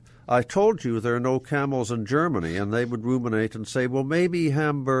said, but I told you there are no camels in Germany, and they would ruminate and say, well, maybe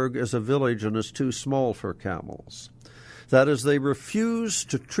Hamburg is a village and is too small for camels. That is, they refused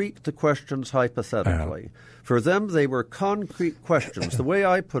to treat the questions hypothetically. For them, they were concrete questions. The way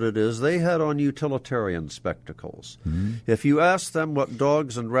I put it is they had on utilitarian spectacles. Mm-hmm. If you asked them what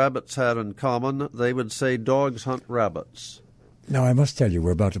dogs and rabbits had in common, they would say dogs hunt rabbits. Now, I must tell you,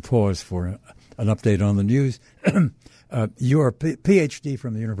 we're about to pause for an update on the news. You're a Ph.D.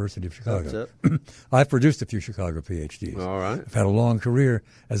 from the University of Chicago. That's it. I've produced a few Chicago Ph.D.s. All right. I've had a long career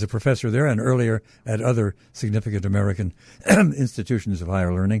as a professor there and earlier at other significant American institutions of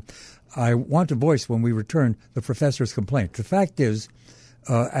higher learning. I want to voice, when we return, the professor's complaint. The fact is,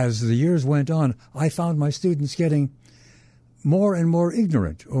 as the years went on, I found my students getting more and more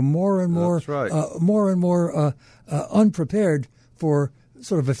ignorant, or more and more, unprepared for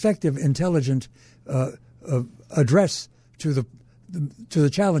sort of effective, intelligent address to the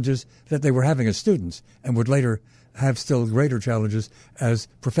challenges that they were having as students, and would later have still greater challenges as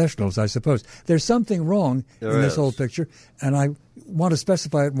professionals, I suppose. There's something wrong in this whole picture, and I want to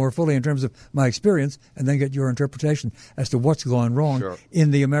specify it more fully in terms of my experience and then get your interpretation as to what's gone wrong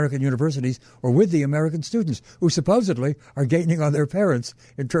in the American universities or with the American students who supposedly are gaining on their parents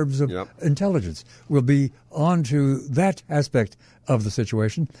in terms of intelligence. We'll be on to that aspect of the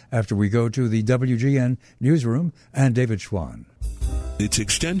situation after we go to the WGN newsroom and David Schwann. It's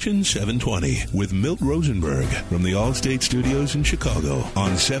Extension 720 with Milt Rosenberg from the Allstate Studios in Chicago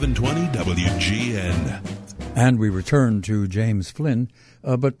on 720 WGN. And we return to James Flynn.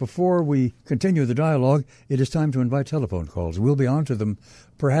 But before we continue the dialogue, it is time to invite telephone calls. We'll be on to them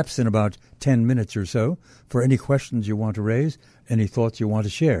perhaps in about 10 minutes or so for any questions you want to raise, any thoughts you want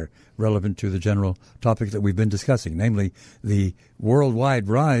to share relevant to the general topic that we've been discussing, namely the worldwide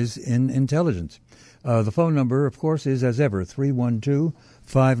rise in intelligence. The phone number, of course, is, as ever,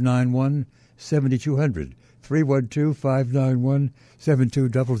 312-591-7200.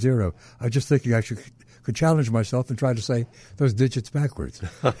 312-591-7200. I was just thinking I could challenge myself and try to say those digits backwards.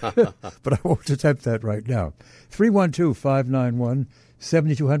 But I won't attempt that right now.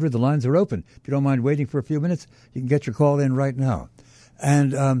 312-591-7200. The lines are open. If you don't mind waiting for a few minutes, you can get your call in right now.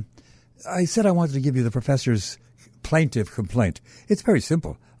 And I said I wanted to give you the professor's plaintive complaint. It's very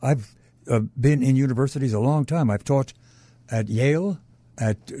simple. I've been in universities a long time. I've taught at Yale,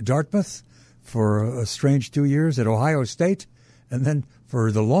 at Dartmouth, for a strange 2 years, at Ohio State, and then for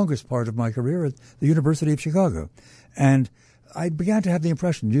the longest part of my career at the University of Chicago. And I began to have the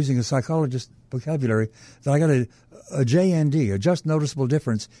impression, using a psychologist's vocabulary, that I got a JND, a just noticeable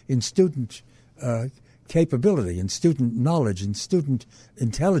difference in student capability, in student knowledge, in student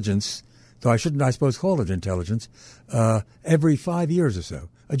intelligence, though I shouldn't, I suppose, call it intelligence, every 5 years or so.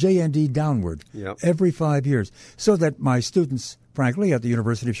 A JND downward every 5 years, so that my students, frankly, at the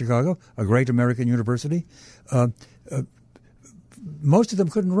University of Chicago, a great American university, most of them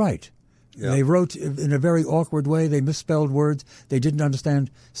couldn't write. They wrote in a very awkward way. They misspelled words. They didn't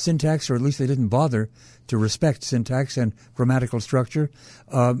understand syntax, or at least they didn't bother to respect syntax and grammatical structure.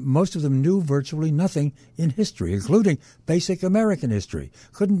 Most of them knew virtually nothing in history, including basic American history.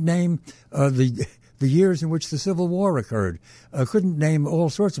 Couldn't name the years in which the Civil War occurred. Couldn't name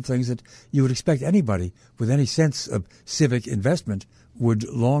all sorts of things that you would expect anybody with any sense of civic investment would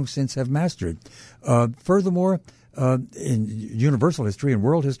long since have mastered. Furthermore, in universal history and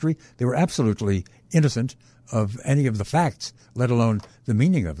world history, they were absolutely innocent of any of the facts, let alone the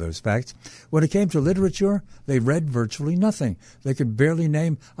meaning of those facts. When it came to literature, they read virtually nothing. They could barely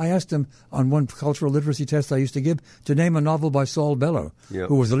name. I asked them on one cultural literacy test I used to give to name a novel by Saul Bellow,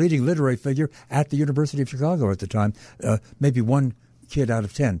 who was a leading literary figure at the University of Chicago at the time, maybe one kid out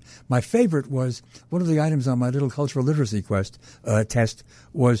of 10. My favorite was one of the items on my little cultural literacy test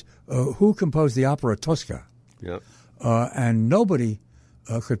was who composed the opera Tosca. Yep. And nobody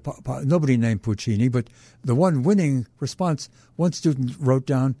named Puccini, but the one winning response, one student wrote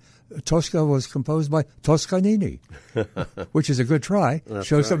down, Tosca was composed by Toscanini, which is a good try.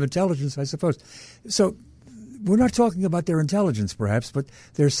 Shows some intelligence, I suppose. So we're not talking about their intelligence, perhaps, but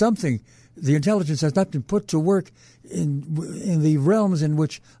there's something. The intelligence has not been put to work in the realms in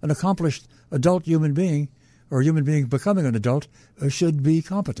which an accomplished adult human being, or human being becoming an adult, should be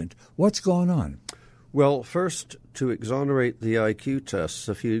competent. What's going on? Well, first, to exonerate the IQ tests,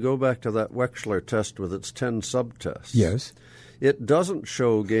 if you go back to that Wechsler test with its 10 subtests, yes, it doesn't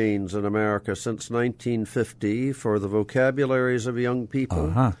show gains in America since 1950 for the vocabularies of young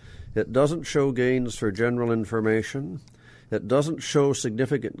people. It doesn't show gains for general information. It doesn't show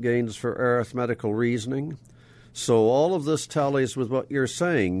significant gains for arithmetical reasoning. So all of this tallies with what you're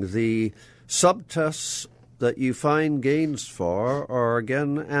saying. The subtests that you find gains for are,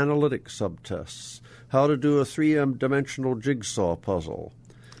 again, analytic subtests. How to do a three-dimensional jigsaw puzzle,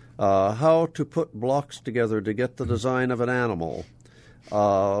 how to put blocks together to get the design of an animal,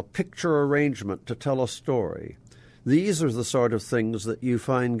 picture arrangement to tell a story. These are the sort of things that you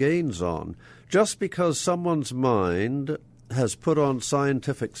find gains on. Just because someone's mind has put on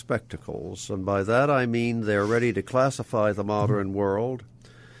scientific spectacles, and by that I mean they're ready to classify the modern world,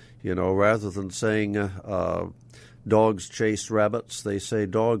 rather than saying dogs chase rabbits, they say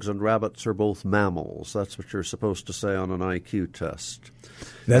dogs and rabbits are both mammals. That's what you're supposed to say on an IQ test.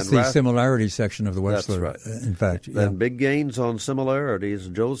 That's the similarity section of the Wechsler, that's right. In fact. Yeah. And big gains on similarities.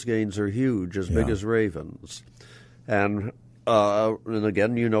 Joe's gains are huge, as big as Raven's. And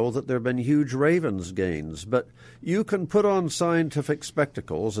again, you know that there have been huge Ravens gains. But you can put on scientific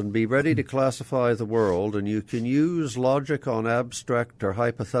spectacles and be ready to classify the world, and you can use logic on abstract or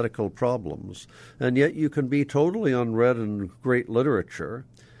hypothetical problems, and yet you can be totally unread in great literature.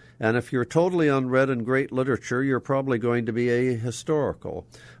 And if you're totally unread in great literature, you're probably going to be ahistorical.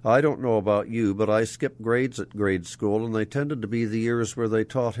 I don't know about you, but I skipped grades at grade school, and they tended to be the years where they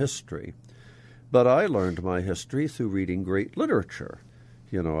taught history. But I learned my history through reading great literature.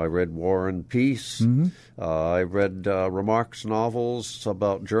 I read War and Peace. I read Remarque's novels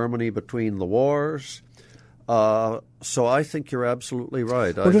about Germany between the wars. So I think you're absolutely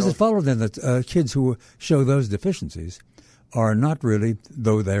right. Well, does it follow then that kids who show those deficiencies are not really,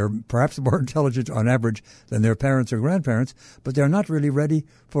 though they're perhaps more intelligent on average than their parents or grandparents, but they're not really ready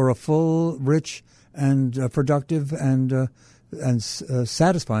for a full, rich, and productive and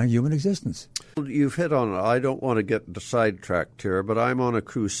satisfying human existence? You've hit on it. I don't want to get sidetracked here, but I'm on a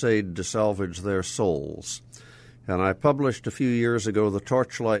crusade to salvage their souls. And I published a few years ago the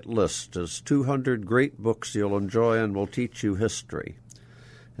Torchlight List as 200 great books you'll enjoy and will teach you history.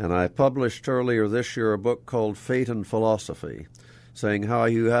 And I published earlier this year a book called Fate and Philosophy, saying how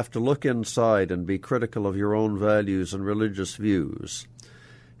you have to look inside and be critical of your own values and religious views.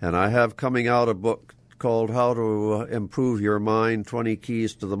 And I have coming out a book called How to Improve Your Mind, 20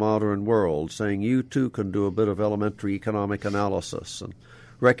 Keys to the Modern World, saying you too can do a bit of elementary economic analysis and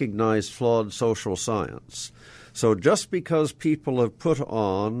recognize flawed social science. So just because people have put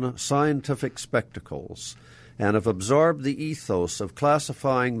on scientific spectacles and have absorbed the ethos of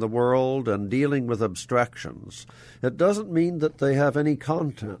classifying the world and dealing with abstractions, it doesn't mean that they have any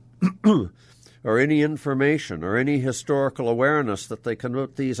content or any information or any historical awareness that they can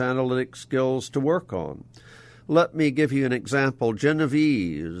put these analytic skills to work on. Let me give you an example.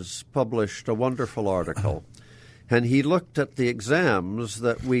 Genovese published a wonderful article, and he looked at the exams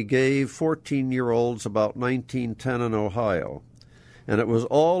that we gave 14-year-olds about 1910 in Ohio, and it was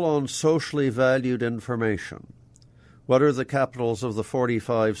all on socially valued information. What are the capitals of the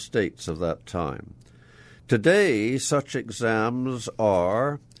 45 states of that time? Today, such exams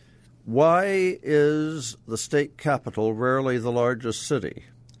are: why is the state capital rarely the largest city?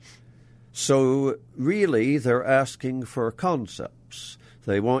 So really, they're asking for concepts.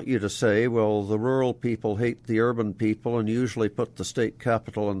 They want you to say, well, the rural people hate the urban people and usually put the state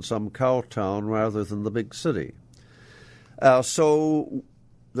capital in some cow town rather than the big city. So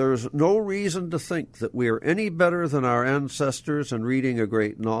there's no reason to think that we are any better than our ancestors in reading a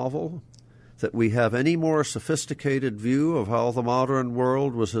great novel, that we have any more sophisticated view of how the modern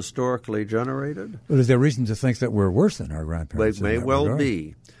world was historically generated? Well, is there reason to think that we're worse than our grandparents? They may well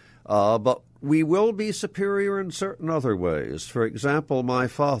be. But we will be superior in certain other ways. For example, my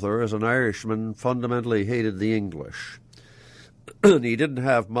father, as an Irishman, fundamentally hated the English. He didn't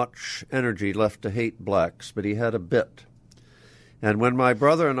have much energy left to hate blacks, but he had a bit. And when my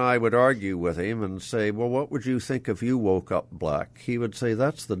brother and I would argue with him and say, well, what would you think if you woke up black? He would say,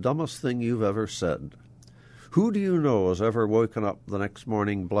 that's the dumbest thing you've ever said. Who do you know has ever woken up the next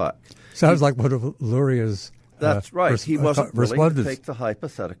morning black? Sounds like one of Luria's That's right. He wasn't willing to take the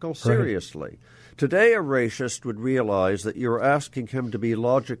hypothetical seriously. Right. Today, a racist would realize that you're asking him to be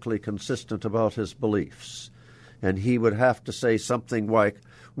logically consistent about his beliefs. And he would have to say something like,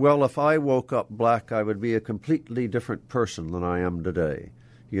 well, if I woke up black, I would be a completely different person than I am today.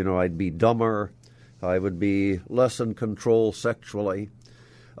 You know, I'd be dumber. I would be less in control sexually.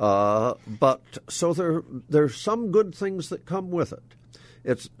 But so there's some good things that come with it.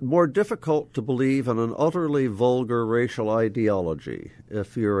 It's more difficult to believe in an utterly vulgar racial ideology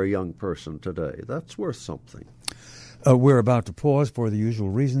if you're a young person today. That's worth something. We're about to pause for the usual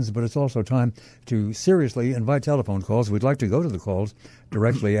reasons, but it's also time to seriously invite telephone calls. We'd like to go to the calls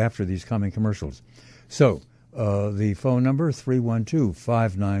directly after these coming commercials. So the phone number,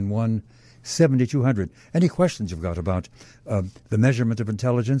 312-591-7200. Any questions you've got about the measurement of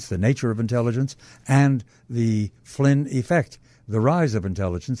intelligence, the nature of intelligence, and the Flynn effect, the rise of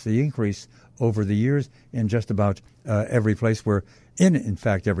intelligence, the increase over the years in just about every place where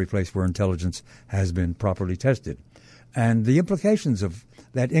intelligence has been properly tested. And the implications of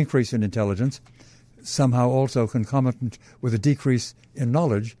that increase in intelligence, somehow also concomitant with a decrease in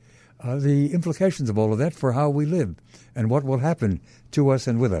knowledge, the implications of all of that for how we live and what will happen to us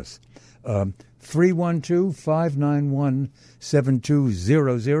and with us.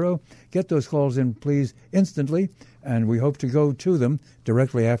 312-591-7200. Get those calls in, please, instantly, and we hope to go to them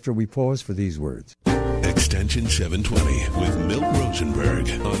directly after we pause for these words. Extension 720 with Milt Rosenberg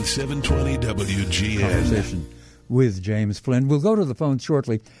on 720 WGN. Conversation with James Flynn. We'll go to the phone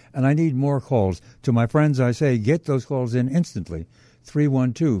shortly, and I need more calls. To my friends, I say get those calls in instantly.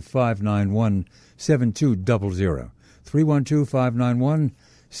 312-591-7200.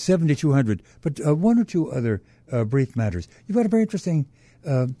 312-591-7200. But one or two other brief matters. You've got a very interesting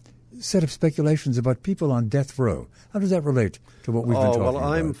set of speculations about people on death row. How does that relate to what we've been talking about? Well,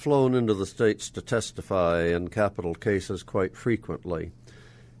 I'm flown into the States to testify in capital cases quite frequently.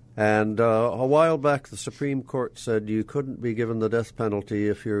 And a while back, the Supreme Court said you couldn't be given the death penalty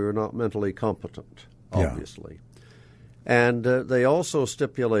if you're not mentally competent, obviously. Yeah. And they also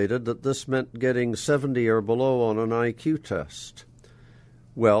stipulated that this meant getting 70 or below on an IQ test.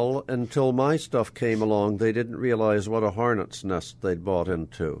 Well, until my stuff came along, they didn't realize what a hornet's nest they'd bought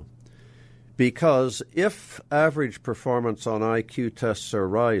into. Because if average performance on IQ tests are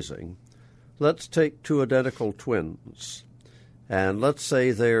rising, let's take two identical twins. And let's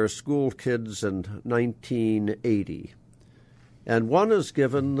say they're school kids in 1980. And one is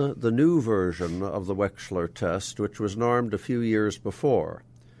given the new version of the Wechsler test, which was normed a few years before.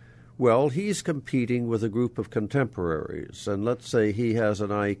 Well, he's competing with a group of contemporaries, and let's say he has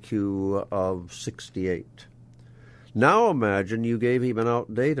an IQ of 68. Now imagine you gave him an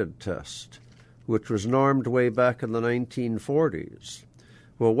outdated test, which was normed way back in the 1940s.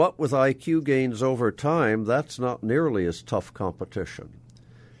 Well, what with IQ gains over time, that's not nearly as tough competition.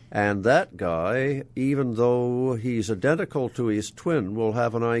 And that guy, even though he's identical to his twin, will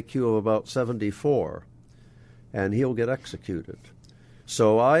have an IQ of about 74, and he'll get executed.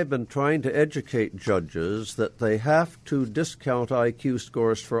 So I've been trying to educate judges that they have to discount IQ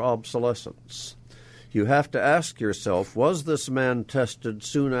scores for obsolescence. You have to ask yourself, was this man tested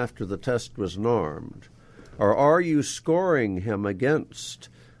soon after the test was normed? Or are you scoring him against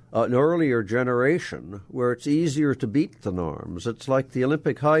an earlier generation where it's easier to beat the norms? It's like the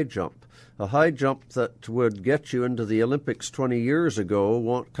Olympic high jump. A high jump that would get you into the Olympics 20 years ago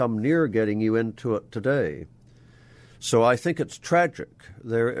won't come near getting you into it today. So I think it's tragic.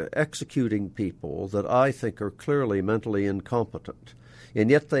 They're executing people that I think are clearly mentally incompetent. And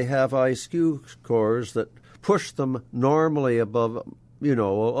yet they have IQ scores that push them normally above, a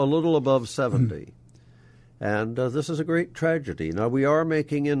little above 70. And this is a great tragedy. Now, we are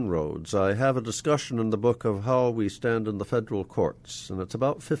making inroads. I have a discussion in the book of how we stand in the federal courts, and it's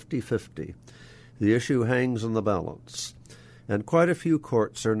about 50-50. The issue hangs in the balance. And quite a few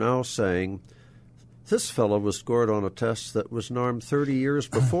courts are now saying, this fellow was scored on a test that was normed 30 years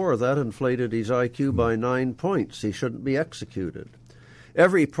before. That inflated his IQ by 9 points. He shouldn't be executed.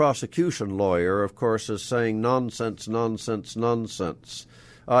 Every prosecution lawyer, of course, is saying nonsense, nonsense, nonsense.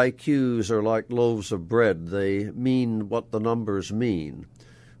 IQs are like loaves of bread. They mean what the numbers mean.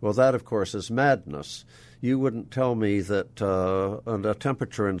 Well, that, of course, is madness. You wouldn't tell me that a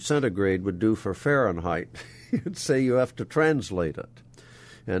temperature in centigrade would do for Fahrenheit. You'd say you have to translate it.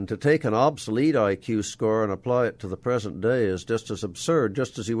 And to take an obsolete IQ score and apply it to the present day is just as absurd,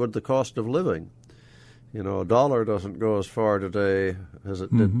 just as you would the cost of living. You know, a dollar doesn't go as far today as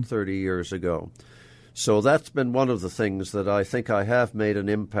it did 30 years ago. So that's been one of the things that I think I have made an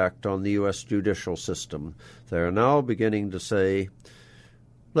impact on the U.S. judicial system. They're now beginning to say,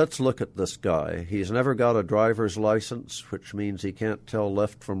 let's look at this guy. He's never got a driver's license, which means he can't tell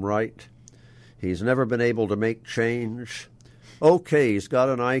left from right. He's never been able to make change. Okay, he's got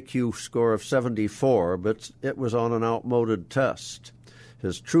an IQ score of 74, but it was on an outmoded test.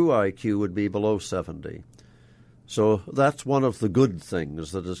 His true IQ would be below 70. So that's one of the good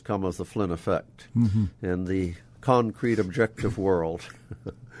things that has come of the Flynn effect in the concrete, objective world.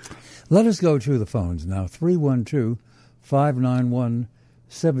 Let us go to the phones now,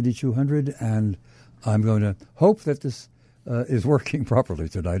 312-591-7200, and I'm going to hope that this is working properly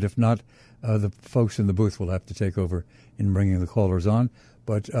tonight. If not, the folks in the booth will have to take over in bringing the callers on.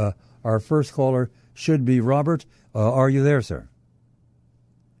 But our first caller should be Robert. Are you there, sir?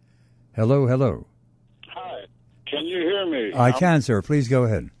 Hello, hello. Hi. Can you hear me? I can, sir. Please go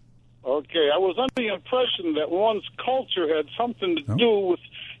ahead. Okay. I was under the impression that one's culture had something to do with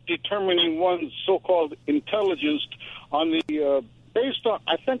determining one's so-called intelligence on the based on,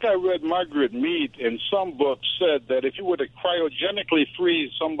 I think I read Margaret Mead in some books said that if you were to cryogenically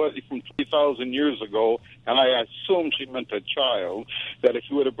freeze somebody from 3,000 years ago, and I assume she meant a child, that if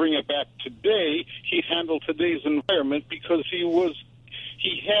you were to bring it back today, he'd handle today's environment because he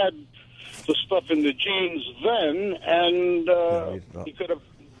had the stuff in the genes then, and he could have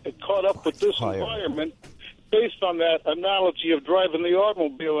caught up with this environment. Based on that analogy of driving the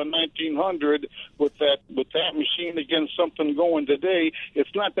automobile in 1900 with that machine against something going today,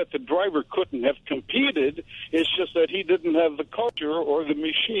 it's not that the driver couldn't have competed. It's just that he didn't have the culture or the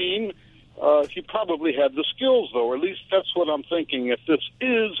machine. He probably had the skills, though, or at least that's what I'm thinking, if this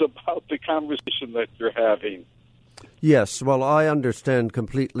is about the conversation that you're having. Yes, well, I understand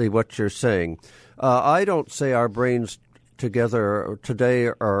completely what you're saying. I don't say our brains together today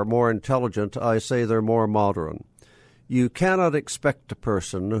are more intelligent. I say they're more modern. You cannot expect a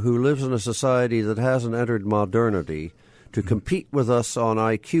person who lives in a society that hasn't entered modernity to compete with us on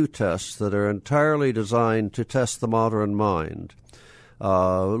IQ tests that are entirely designed to test the modern mind.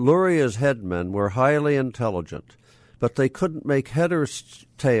 Luria's headmen were highly intelligent, but they couldn't make head or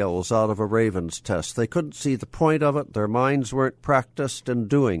tails out of a Raven's test. They couldn't see the point of it. Their minds weren't practiced in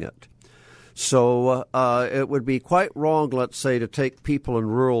doing it. So it would be quite wrong, let's say, to take people in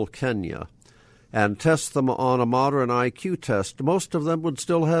rural Kenya and test them on a modern IQ test. Most of them would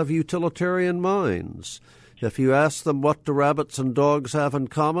still have utilitarian minds. If you ask them what do rabbits and dogs have in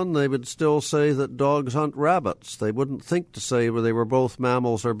common, they would still say that dogs hunt rabbits. They wouldn't think to say whether they were both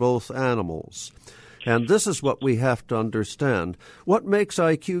mammals or both animals. And this is what we have to understand. What makes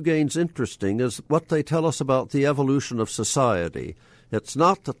IQ gains interesting is what they tell us about the evolution of society. It's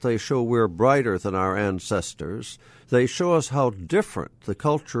not that they show we're brighter than our ancestors. They show us how different the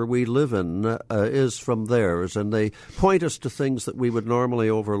culture we live in is from theirs, and they point us to things that we would normally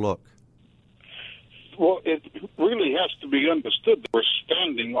overlook. Well, it really has to be understood that we're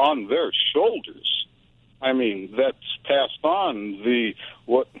standing on their shoulders. I mean, that's passed on. It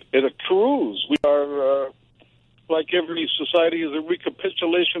accrues. We are, like every society, is a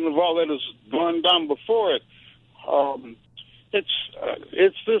recapitulation of all that has gone down before it. It's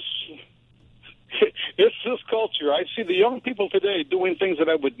this culture. I see the young people today doing things that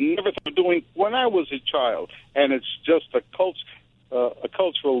I would never think of doing when I was a child, and it's just a cultural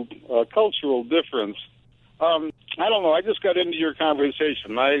difference. I don't know. I just got into your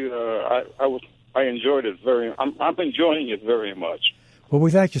conversation. I enjoyed it I'm enjoying it very much. Well,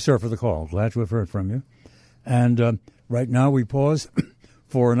 we thank you, sir, for the call. Glad to have heard from you. And right now we pause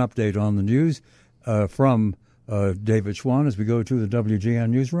for an update on the news from David Schwann as we go to the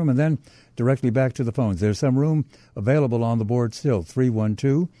WGN newsroom, and then directly back to the phones. There's some room available on the board still,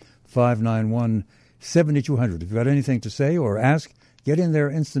 312-591-7200. If you've got anything to say or ask, get in there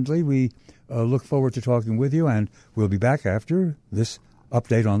instantly. We look forward to talking with you, and we'll be back after this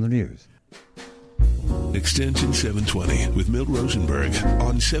update on the news. Extension 720 with Milt Rosenberg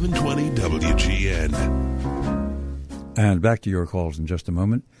on 720 WGN. And back to your calls in just a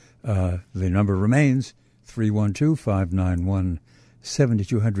moment. The number remains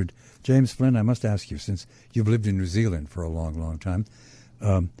 312-591-7200. James Flynn, I must ask you, since you've lived in New Zealand for a long, long time,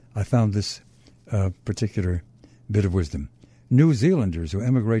 I found this particular bit of wisdom. New Zealanders who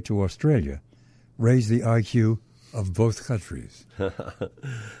emigrate to Australia raise the IQ of both countries.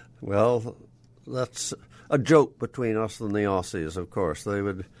 Well, that's a joke between us and the Aussies, of course. They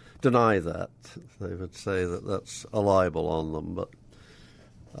would deny that. They would say that that's a libel on them.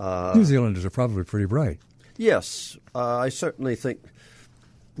 But New Zealanders are probably pretty bright. yes, I certainly think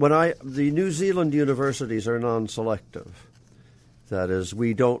the New Zealand universities are non-selective. That is,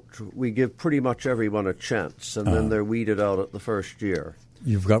 we give pretty much everyone a chance, and then they're weeded out at the first year.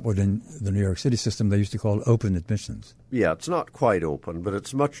 You've got what in the New York City system they used to call open admissions. Yeah, it's not quite open, but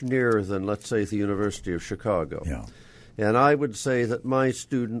it's much nearer than, let's say, the University of Chicago. Yeah. And I would say that my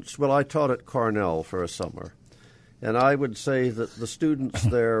students, well, I taught at Cornell for a summer, and I would say that the students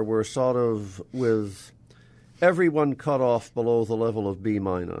there were sort of with everyone cut off below the level of B-.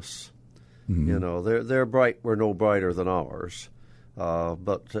 Mm-hmm. You know, they're bright, we're no brighter than ours.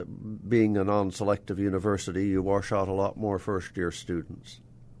 But being a non-selective university, you wash out a lot more first-year students.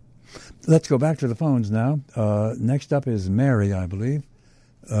 Let's go back to the phones now. Next up is Mary, I believe.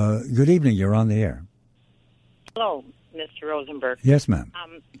 Good evening. You're on the air. Hello, Mr. Rosenberg. Yes, ma'am.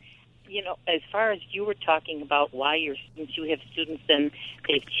 You know, as far as you were talking about why you have students and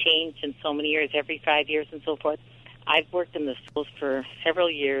they've changed in so many years, every 5 years and so forth, I've worked in the schools for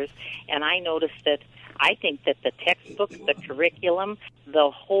several years, and I noticed that I think that the textbooks, the curriculum, the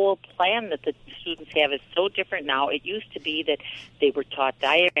whole plan that the students have is so different now. It used to be that they were taught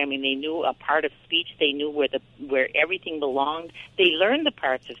diagramming. They knew a part of speech. They knew where everything belonged. They learned the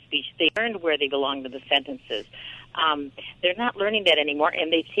parts of speech. They learned where they belonged in the sentences. They're not learning that anymore,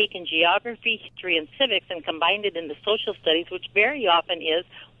 and they've taken geography, history, and civics and combined it into social studies, which very often is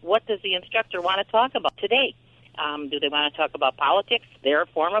what does the instructor want to talk about today? Do they want to talk about politics, their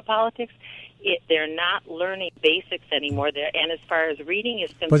form of politics? They're not learning basics anymore. And as far as reading is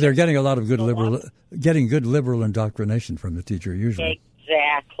concerned, but they're getting a lot of good liberal indoctrination from the teacher usually.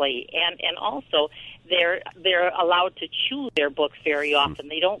 Exactly, and also they're allowed to choose their books very often.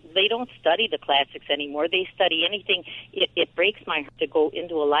 They don't study the classics anymore. They study anything. It breaks my heart to go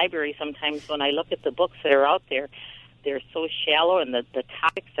into a library sometimes when I look at the books that are out there. They're so shallow, and the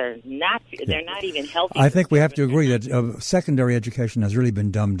topics are they're not even healthy. I think we have to agree that secondary education has really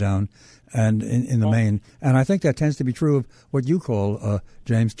been dumbed down and in the main. And I think that tends to be true of what you call,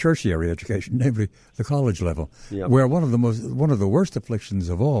 James, tertiary education, namely the college level, where one of the worst afflictions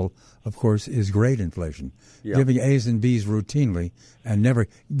of all, of course, is grade inflation, giving A's and B's routinely and never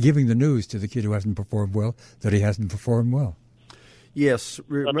giving the news to the kid who hasn't performed well that he hasn't performed well. Yes.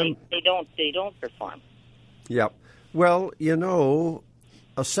 Well, they don't perform. Yeah. Well, you know,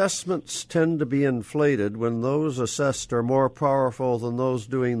 assessments tend to be inflated when those assessed are more powerful than those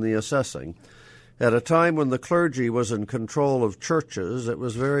doing the assessing. At a time when the clergy was in control of churches, it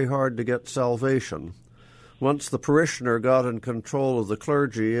was very hard to get salvation. Once the parishioner got in control of the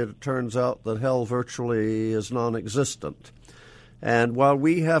clergy, it turns out that hell virtually is non-existent. And while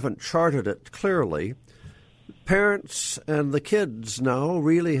we haven't charted it clearly, parents and the kids now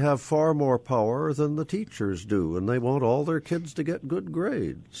really have far more power than the teachers do, and they want all their kids to get good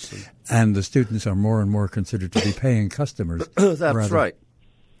grades. And the students are more and more considered to be paying customers. That's right.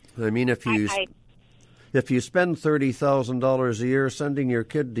 I mean, if you spend $30,000 a year sending your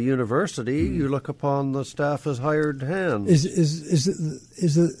kid to university, you look upon the staff as hired hands. Is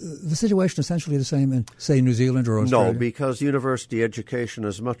the situation essentially the same in, say, New Zealand or Australia? No, because university education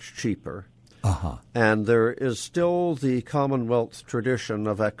is much cheaper. Uh-huh. And there is still the Commonwealth tradition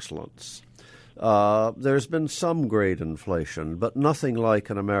of excellence. There's been some grade inflation, but nothing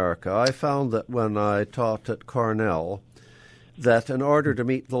like in America. I found that when I taught at Cornell, that in order to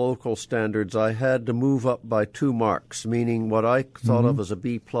meet the local standards, I had to move up by 2 marks, meaning what I thought of as a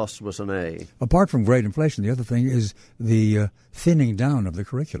B+ was an A. Apart from grade inflation, the other thing is the thinning down of the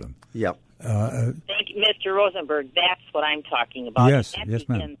curriculum. Yep. Thank you, Mr. Rosenberg. That's what I'm talking about. Yes,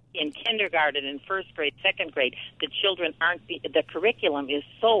 ma'am. In kindergarten, in first grade, second grade, the children the curriculum is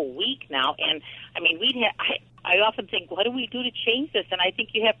so weak now. And I mean, I often think, what do we do to change this? And I think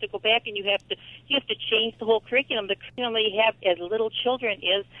you have to go back and you have to change the whole curriculum. The curriculum they have as little children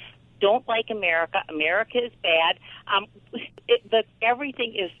is, don't like America. America is bad.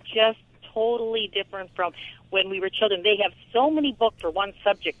 Everything is just totally different from when we were children. They have so many books for one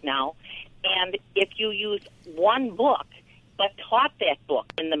subject now, and if you use one book but taught that book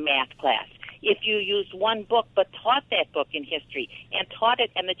in the math class, if you used one book but taught that book in history and taught it,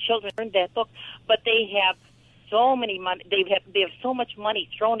 and the children learned that book, but they have so many money, they have so much money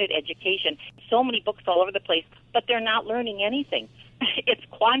thrown at education, so many books all over the place, but they're not learning anything. It's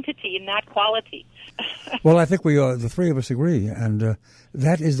quantity and not quality. Well, I think the three of us agree, and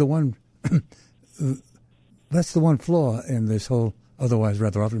that is the one That's the one flaw in this whole otherwise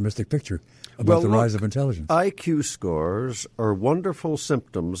rather optimistic picture about the rise of intelligence. IQ scores are wonderful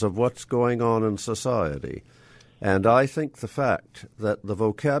symptoms of what's going on in society. And I think the fact that the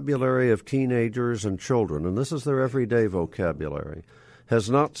vocabulary of teenagers and children, and this is their everyday vocabulary, has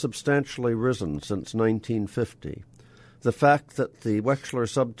not substantially risen since 1950. The fact that the Wechsler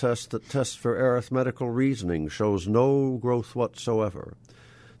subtest that tests for arithmetical reasoning shows no growth whatsoever,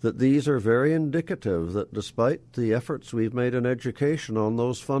 that these are very indicative that despite the efforts we've made in education on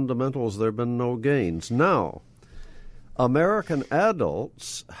those fundamentals, there have been no gains. Now, American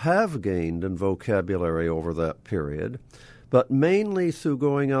adults have gained in vocabulary over that period, but mainly through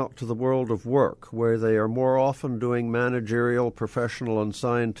going out to the world of work, where they are more often doing managerial, professional, and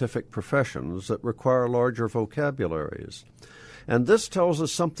scientific professions that require larger vocabularies. And this tells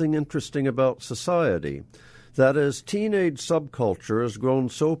us something interesting about society. That is, teenage subculture has grown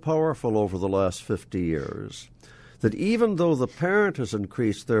so powerful over the last 50 years that even though the parent has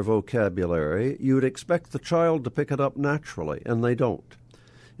increased their vocabulary, you would expect the child to pick it up naturally, and they don't.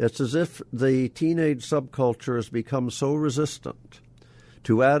 It's as if the teenage subculture has become so resistant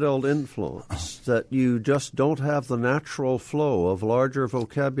to adult influence that you just don't have the natural flow of larger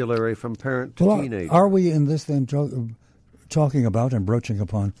vocabulary from parent to teenager. Are we in this then talking about and broaching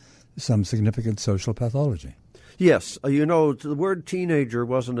upon some significant social pathology? Yes. The word teenager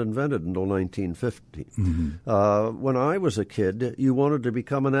wasn't invented until 1950. Mm-hmm. When I was a kid, you wanted to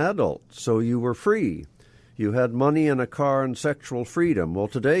become an adult, so you were free. You had money and a car and sexual freedom. Well,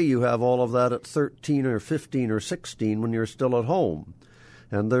 today you have all of that at 13 or 15 or 16 when you're still at home.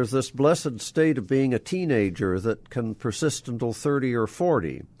 And there's this blessed state of being a teenager that can persist until 30 or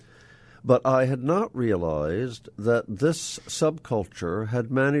 40. But I had not realized that this subculture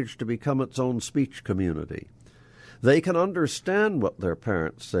had managed to become its own speech community. They can understand what their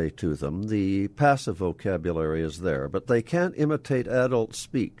parents say to them. The passive vocabulary is there, but they can't imitate adult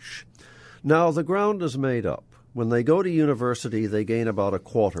speech. Now, the ground is made up. When they go to university, they gain about a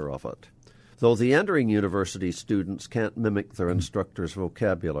quarter of it, though the entering university students can't mimic their instructor's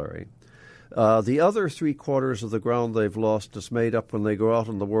vocabulary. The other 3/4 of the ground they've lost is made up when they go out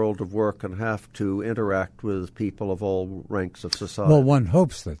in the world of work and have to interact with people of all ranks of society. Well, one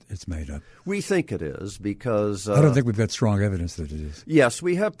hopes that it's made up. We think it is because... I don't think we've got strong evidence that it is. Yes,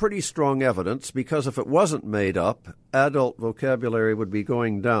 we have pretty strong evidence because if it wasn't made up, adult vocabulary would be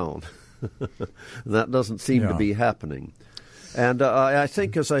going down. That doesn't seem to be happening. And I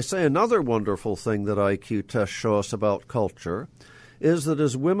think, as I say, another wonderful thing that IQ tests show us about culture is that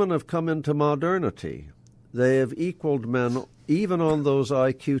as women have come into modernity, they have equaled men even on those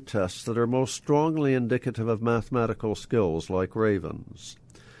IQ tests that are most strongly indicative of mathematical skills, like Raven's.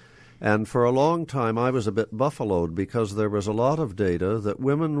 And for a long time I was a bit buffaloed because there was a lot of data that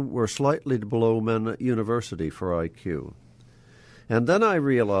women were slightly below men at university for IQ. And then I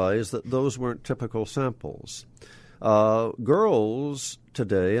realized that those weren't typical samples. Girls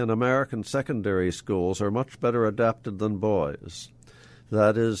today in American secondary schools are much better adapted than boys.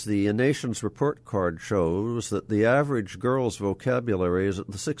 That is, the nation's report card shows that the average girl's vocabulary is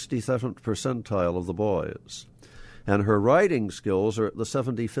at the 67th percentile of the boys, and her writing skills are at the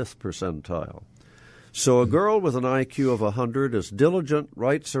 75th percentile. So a girl with an IQ of 100 is diligent,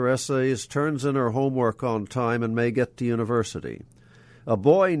 writes her essays, turns in her homework on time, and may get to university. A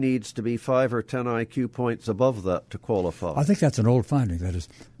boy needs to be 5 or 10 IQ points above that to qualify. I think that's an old finding. That is,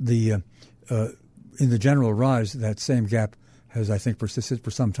 in the general rise, that same gap has, I think, persisted for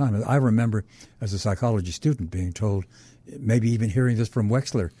some time. I remember as a psychology student being told, maybe even hearing this from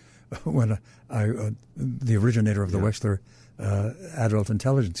Wechsler, when the originator of the Wechsler adult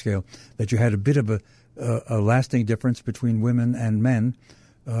intelligence scale, that you had a bit of a lasting difference between women and men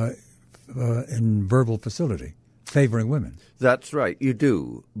in verbal facility, favoring women. That's right, you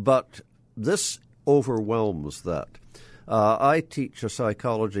do. But this overwhelms that. I teach a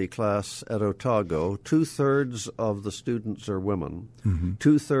psychology class at Otago. 2/3 of the students are women. Mm-hmm.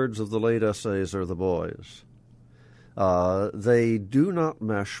 2/3 of the late essays are the boys. They do not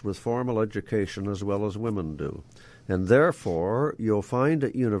mesh with formal education as well as women do. And therefore, you'll find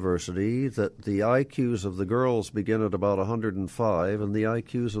at university that the IQs of the girls begin at about 105 and the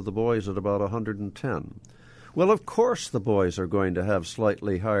IQs of the boys at about 110. Well, of course the boys are going to have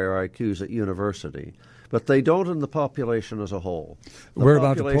slightly higher IQs at university, but they don't in the population as a whole. The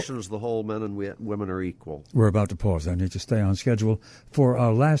population as the whole, men and women are equal. We're about to pause. I need to stay on schedule for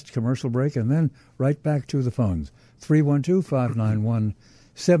our last commercial break and then right back to the phones.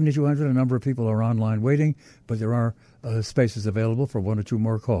 312-591-7200. A number of people are online waiting, but there are spaces available for 1 or 2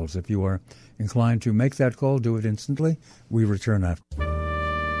 more calls. If you are inclined to make that call, do it instantly. We return after.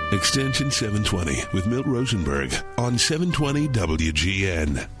 Extension 720 with Milt Rosenberg on 720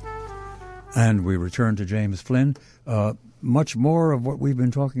 WGN. And we return to James Flynn. Much more of what we've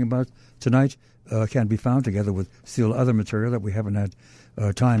been talking about tonight can be found, together with still other material that we haven't had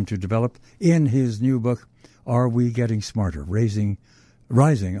time to develop, in his new book, Are We Getting Smarter? Rising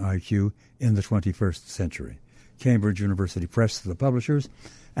IQ in the 21st Century. Cambridge University Press, the publishers.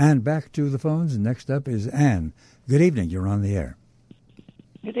 And back to the phones. Next up is Anne. Good evening. You're on the air.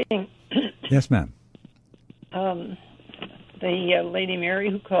 Good evening. Yes, ma'am. The Lady Mary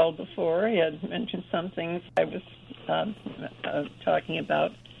who called before had mentioned some things I was talking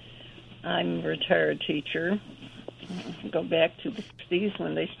about. I'm a retired teacher. Go back to the 60s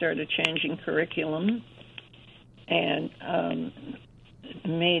when they started changing curriculum and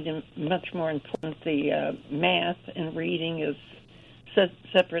made much more important the math and reading as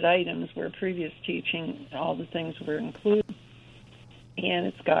separate items, where previous teaching, all the things were included. And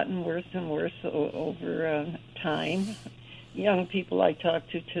it's gotten worse and worse over time. Young people I talk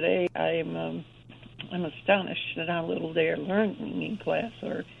to today, I'm astonished at how little they are learning in class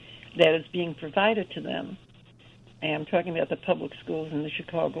or that is being provided to them. And I'm talking about the public schools in the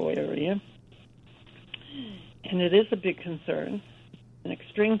Chicago area. And it is a big concern, an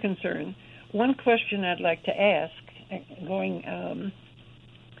extreme concern. One question I'd like to ask, going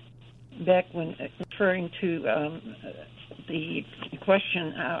back when referring to the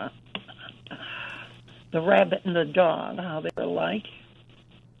question, the rabbit and the dog, how they're alike.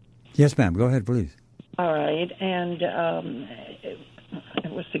 Yes, ma'am. Go ahead, please. All right. And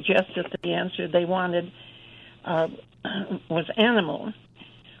it was suggested that the answer they wanted was animal.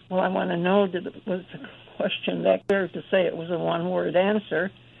 Well, I want to know, was the question that clear to say it was a one-word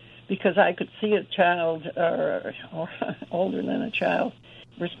answer? Because I could see a child, or older than a child,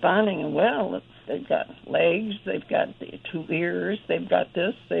 responding, well, they've got legs, they've got the 2 ears, they've got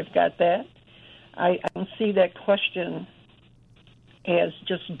this, they've got that. I don't see that question as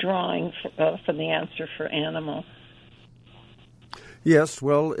just drawing for the answer for animal. Yes,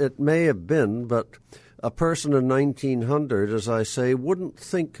 well, it may have been, but a person in 1900, as I say, wouldn't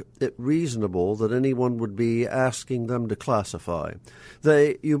think it reasonable that anyone would be asking them to classify.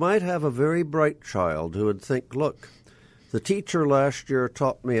 You might have a very bright child who would think, look, the teacher last year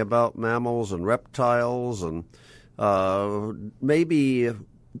taught me about mammals and reptiles, and maybe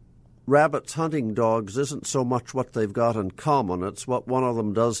rabbits hunting dogs isn't so much what they've got in common, it's what one of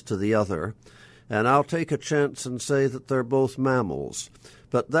them does to the other. And I'll take a chance and say that they're both mammals.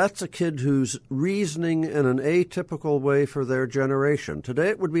 But that's a kid who's reasoning in an atypical way for their generation. Today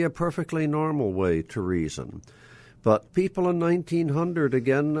it would be a perfectly normal way to reason. But people in 1900,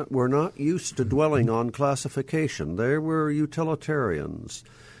 again, were not used to dwelling on classification. They were utilitarians.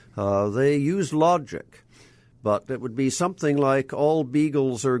 They used logic. But it would be something like, all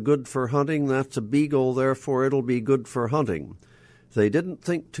beagles are good for hunting, that's a beagle, therefore it'll be good for hunting. They didn't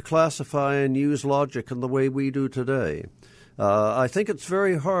think to classify and use logic in the way we do today. I think it's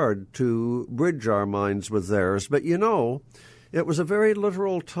very hard to bridge our minds with theirs, but it was a very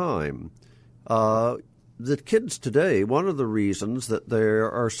literal time. The kids today, one of the reasons that they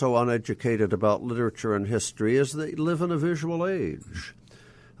are so uneducated about literature and history is they live in a visual age.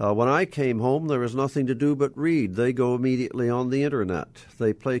 When I came home, there was nothing to do but read. They go immediately on the Internet.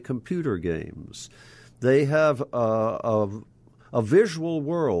 They play computer games. They have a visual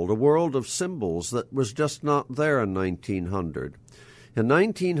world, a world of symbols that was just not there in 1900. In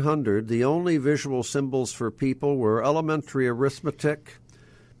 1900, the only visual symbols for people were elementary arithmetic,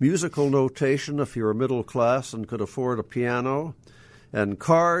 musical notation if you were middle class and could afford a piano, and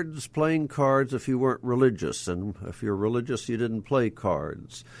cards, playing cards if you weren't religious, and if you're religious, you didn't play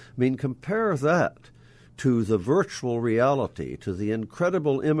cards. I mean, compare that to the virtual reality, to the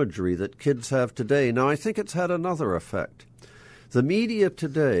incredible imagery that kids have today. Now, I think it's had another effect. The media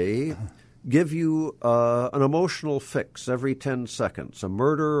today give you an emotional fix every 10 seconds, a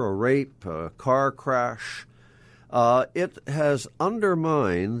murder, a rape, a car crash. It has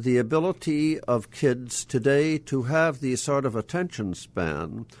undermined the ability of kids today to have the sort of attention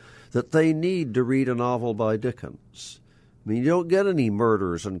span that they need to read a novel by Dickens. I mean, you don't get any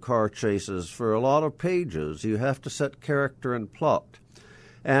murders and car chases for a lot of pages. You have to set character and plot.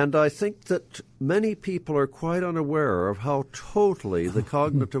 And I think that many people are quite unaware of how totally the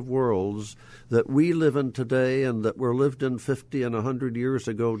cognitive worlds that we live in today and that were lived in 50 and 100 years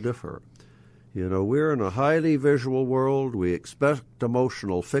ago differ. We're in a highly visual world. We expect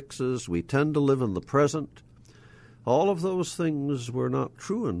emotional fixes. We tend to live in the present. All of those things were not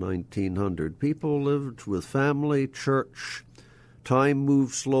true in 1900. People lived with family, church. Time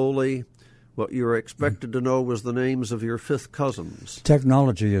moved slowly. What you were expected to know was the names of your fifth cousins.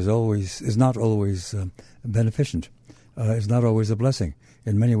 Technology is not always beneficent. It's not always a blessing.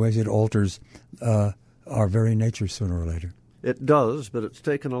 In many ways, it alters our very nature sooner or later. It does, but it's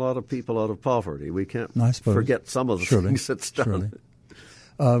taken a lot of people out of poverty. We can't forget some of the things it's done.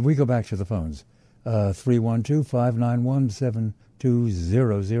 We go back to the phones.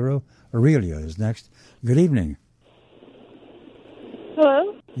 312-591-7200. Aurelia is next. Good evening.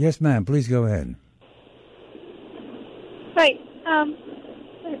 Hello? Yes, ma'am. Please go ahead. Hi. I'm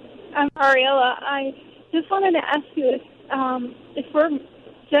Ariella. I just wanted to ask you if we're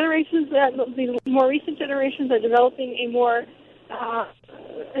generations that the more recent generations are developing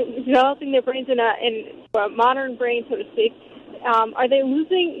developing their brains in a modern brain, so to speak. Are they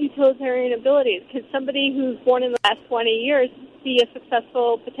losing utilitarian abilities? Could somebody who's born in the last 20 years be a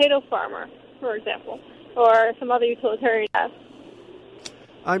successful potato farmer, for example, or some other utilitarian task?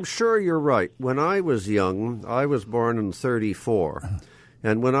 I'm sure you're right. When I was young, I was born in 1934,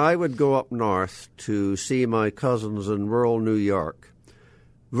 and when I would go up north to see my cousins in rural New York,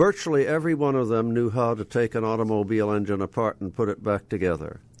 virtually every one of them knew how to take an automobile engine apart and put it back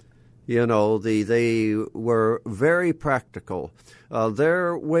together. You know, they were very practical.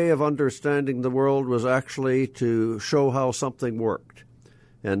 Their way of understanding the world was actually to show how something worked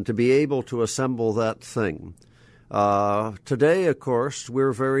and to be able to assemble that thing. Today, of course,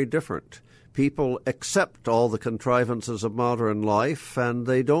 we're very different. People accept all the contrivances of modern life, and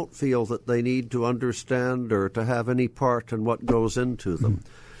they don't feel that they need to understand or to have any part in what goes into them.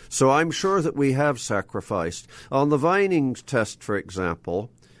 So I'm sure that we have sacrificed. On the Vining test, for example,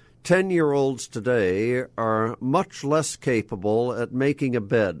 10-year-olds today are much less capable at making a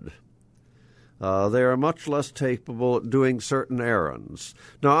bed. They are much less capable at doing certain errands.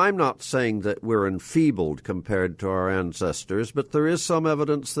 Now, I'm not saying that we're enfeebled compared to our ancestors, but there is some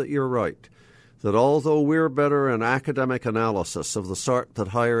evidence that you're right, that although we're better in academic analysis of the sort that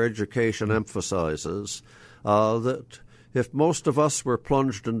higher education emphasizes, that if most of us were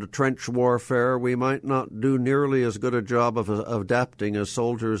plunged into trench warfare, we might not do nearly as good a job of adapting as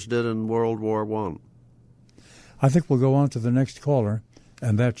soldiers did in World War I. I think we'll go on to the next caller,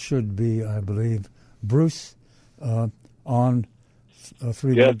 and that should be, I believe, Bruce on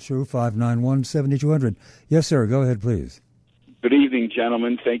 312-591-7200. Yes, sir. Go ahead, please. Good evening,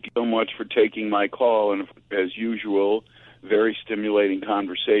 gentlemen. Thank you so much for taking my call, and as usual, very stimulating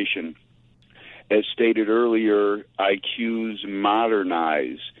conversation. As stated earlier, IQs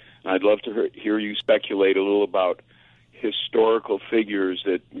modernize. I'd love to hear you speculate a little about historical figures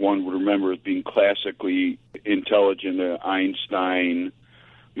that one would remember as being classically intelligent, Einstein,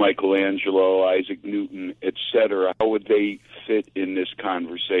 Michelangelo, Isaac Newton, etc. How would they fit in this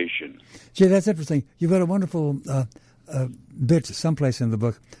conversation? Gee, that's interesting. You've got a wonderful bit someplace in the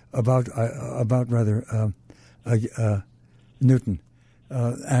book about Newton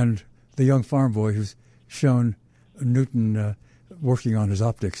and the young farm boy who's shown Newton working on his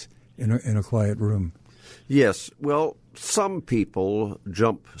optics in a quiet room. Yes, well, some people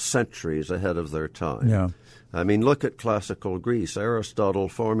jump centuries ahead of their time. Yeah. I mean, look at classical Greece. Aristotle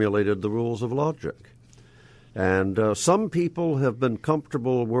formulated the rules of logic. And some people have been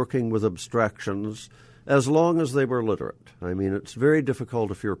comfortable working with abstractions as long as they were literate. I mean, it's very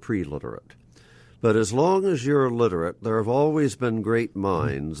difficult if you're pre-literate. But as long as you're literate, there have always been great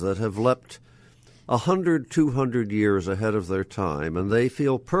minds that have leapt 100, 200 years ahead of their time, and they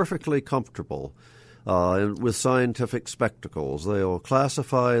feel perfectly comfortable with scientific spectacles. They'll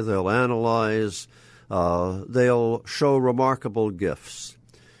classify, they'll analyze, they'll show remarkable gifts.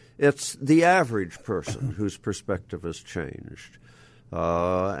 It's the average person whose perspective has changed.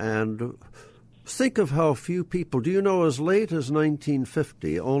 And think of how few people, do you know, as late as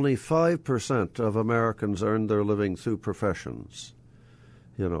 1950, only 5% of Americans earned their living through professions.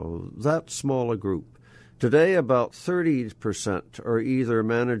 You know, that small a group. Today, about 30% are either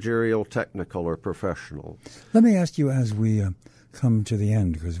managerial, technical, or professional. Let me ask you as we come to the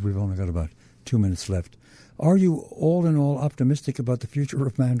end, because we've only got about 2 minutes left. Are you all in all optimistic about the future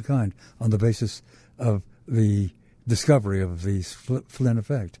of mankind on the basis of the discovery of the Flynn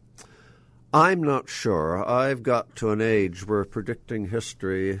effect? I'm not sure. I've got to an age where predicting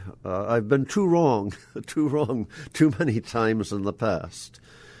history, I've been too wrong too many times in the past.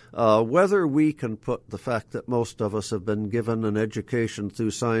 Whether we can put the fact that most of us have been given an education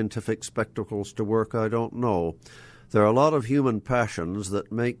through scientific spectacles to work, I don't know. There are a lot of human passions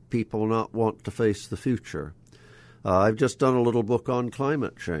that make people not want to face the future. I've just done a little book on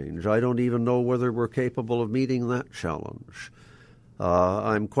climate change. I don't even know whether we're capable of meeting that challenge.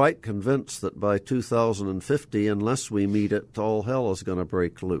 I'm quite convinced that by 2050, unless we meet it, all hell is going to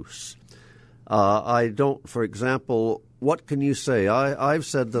break loose. I don't, for example, what can you say? I've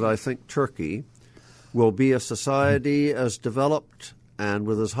said that I think Turkey will be a society as developed and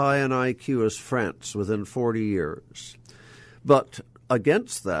with as high an IQ as France within 40 years. But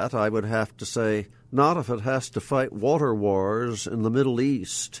against that, I would have to say, not if it has to fight water wars in the Middle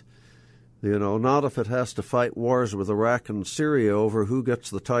East. Not if it has to fight wars with Iraq and Syria over who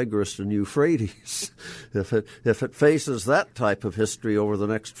gets the Tigris and Euphrates. If it faces that type of history over the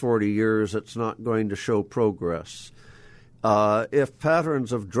next 40 years, it's not going to show progress. If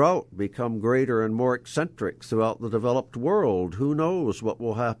patterns of drought become greater and more eccentric throughout the developed world, who knows what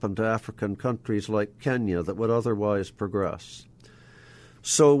will happen to African countries like Kenya that would otherwise progress.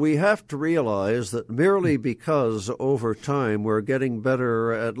 So we have to realize that merely because over time we're getting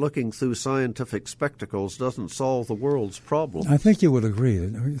better at looking through scientific spectacles doesn't solve the world's problems. I think you would agree,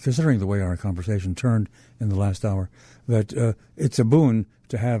 considering the way our conversation turned in the last hour, that it's a boon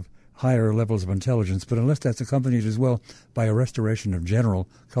to have higher levels of intelligence, but unless that's accompanied as well by a restoration of general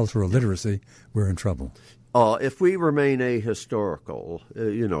cultural literacy, we're in trouble. If we remain ahistorical,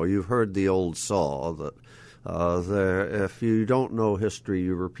 you've heard the old saw that if you don't know history,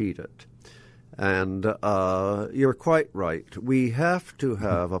 you repeat it. And you're quite right. We have to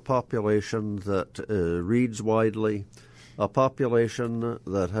have a population that reads widely, a population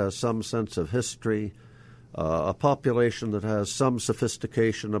that has some sense of history, a population that has some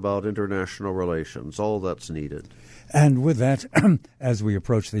sophistication about international relations. All that's needed. And with that, as we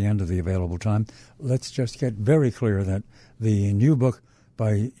approach the end of the available time, let's just get very clear that the new book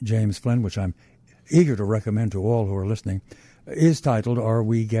by James Flynn, which I'm eager to recommend to all who are listening, is titled Are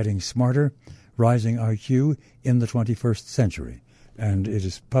We Getting Smarter? Rising IQ in the 21st Century, and it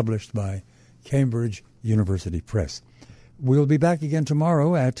is published by Cambridge University Press. We'll be back again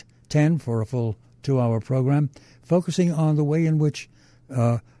tomorrow at 10 for a full 2-hour program, focusing on the way in which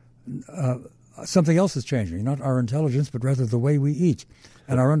something else is changing, not our intelligence, but rather the way we eat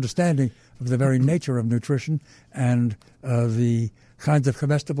and our understanding of the very nature of nutrition and the kinds of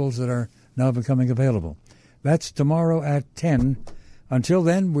comestibles that are now becoming available. That's tomorrow at 10. Until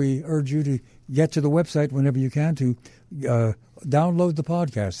then, we urge you to get to the website whenever you can to download the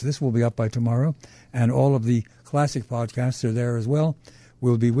podcast. This will be up by tomorrow, and all of the classic podcasts are there as well.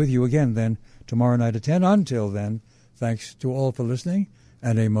 We'll be with you again then tomorrow night at 10. Until then, thanks to all for listening,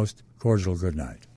 and a most cordial good night.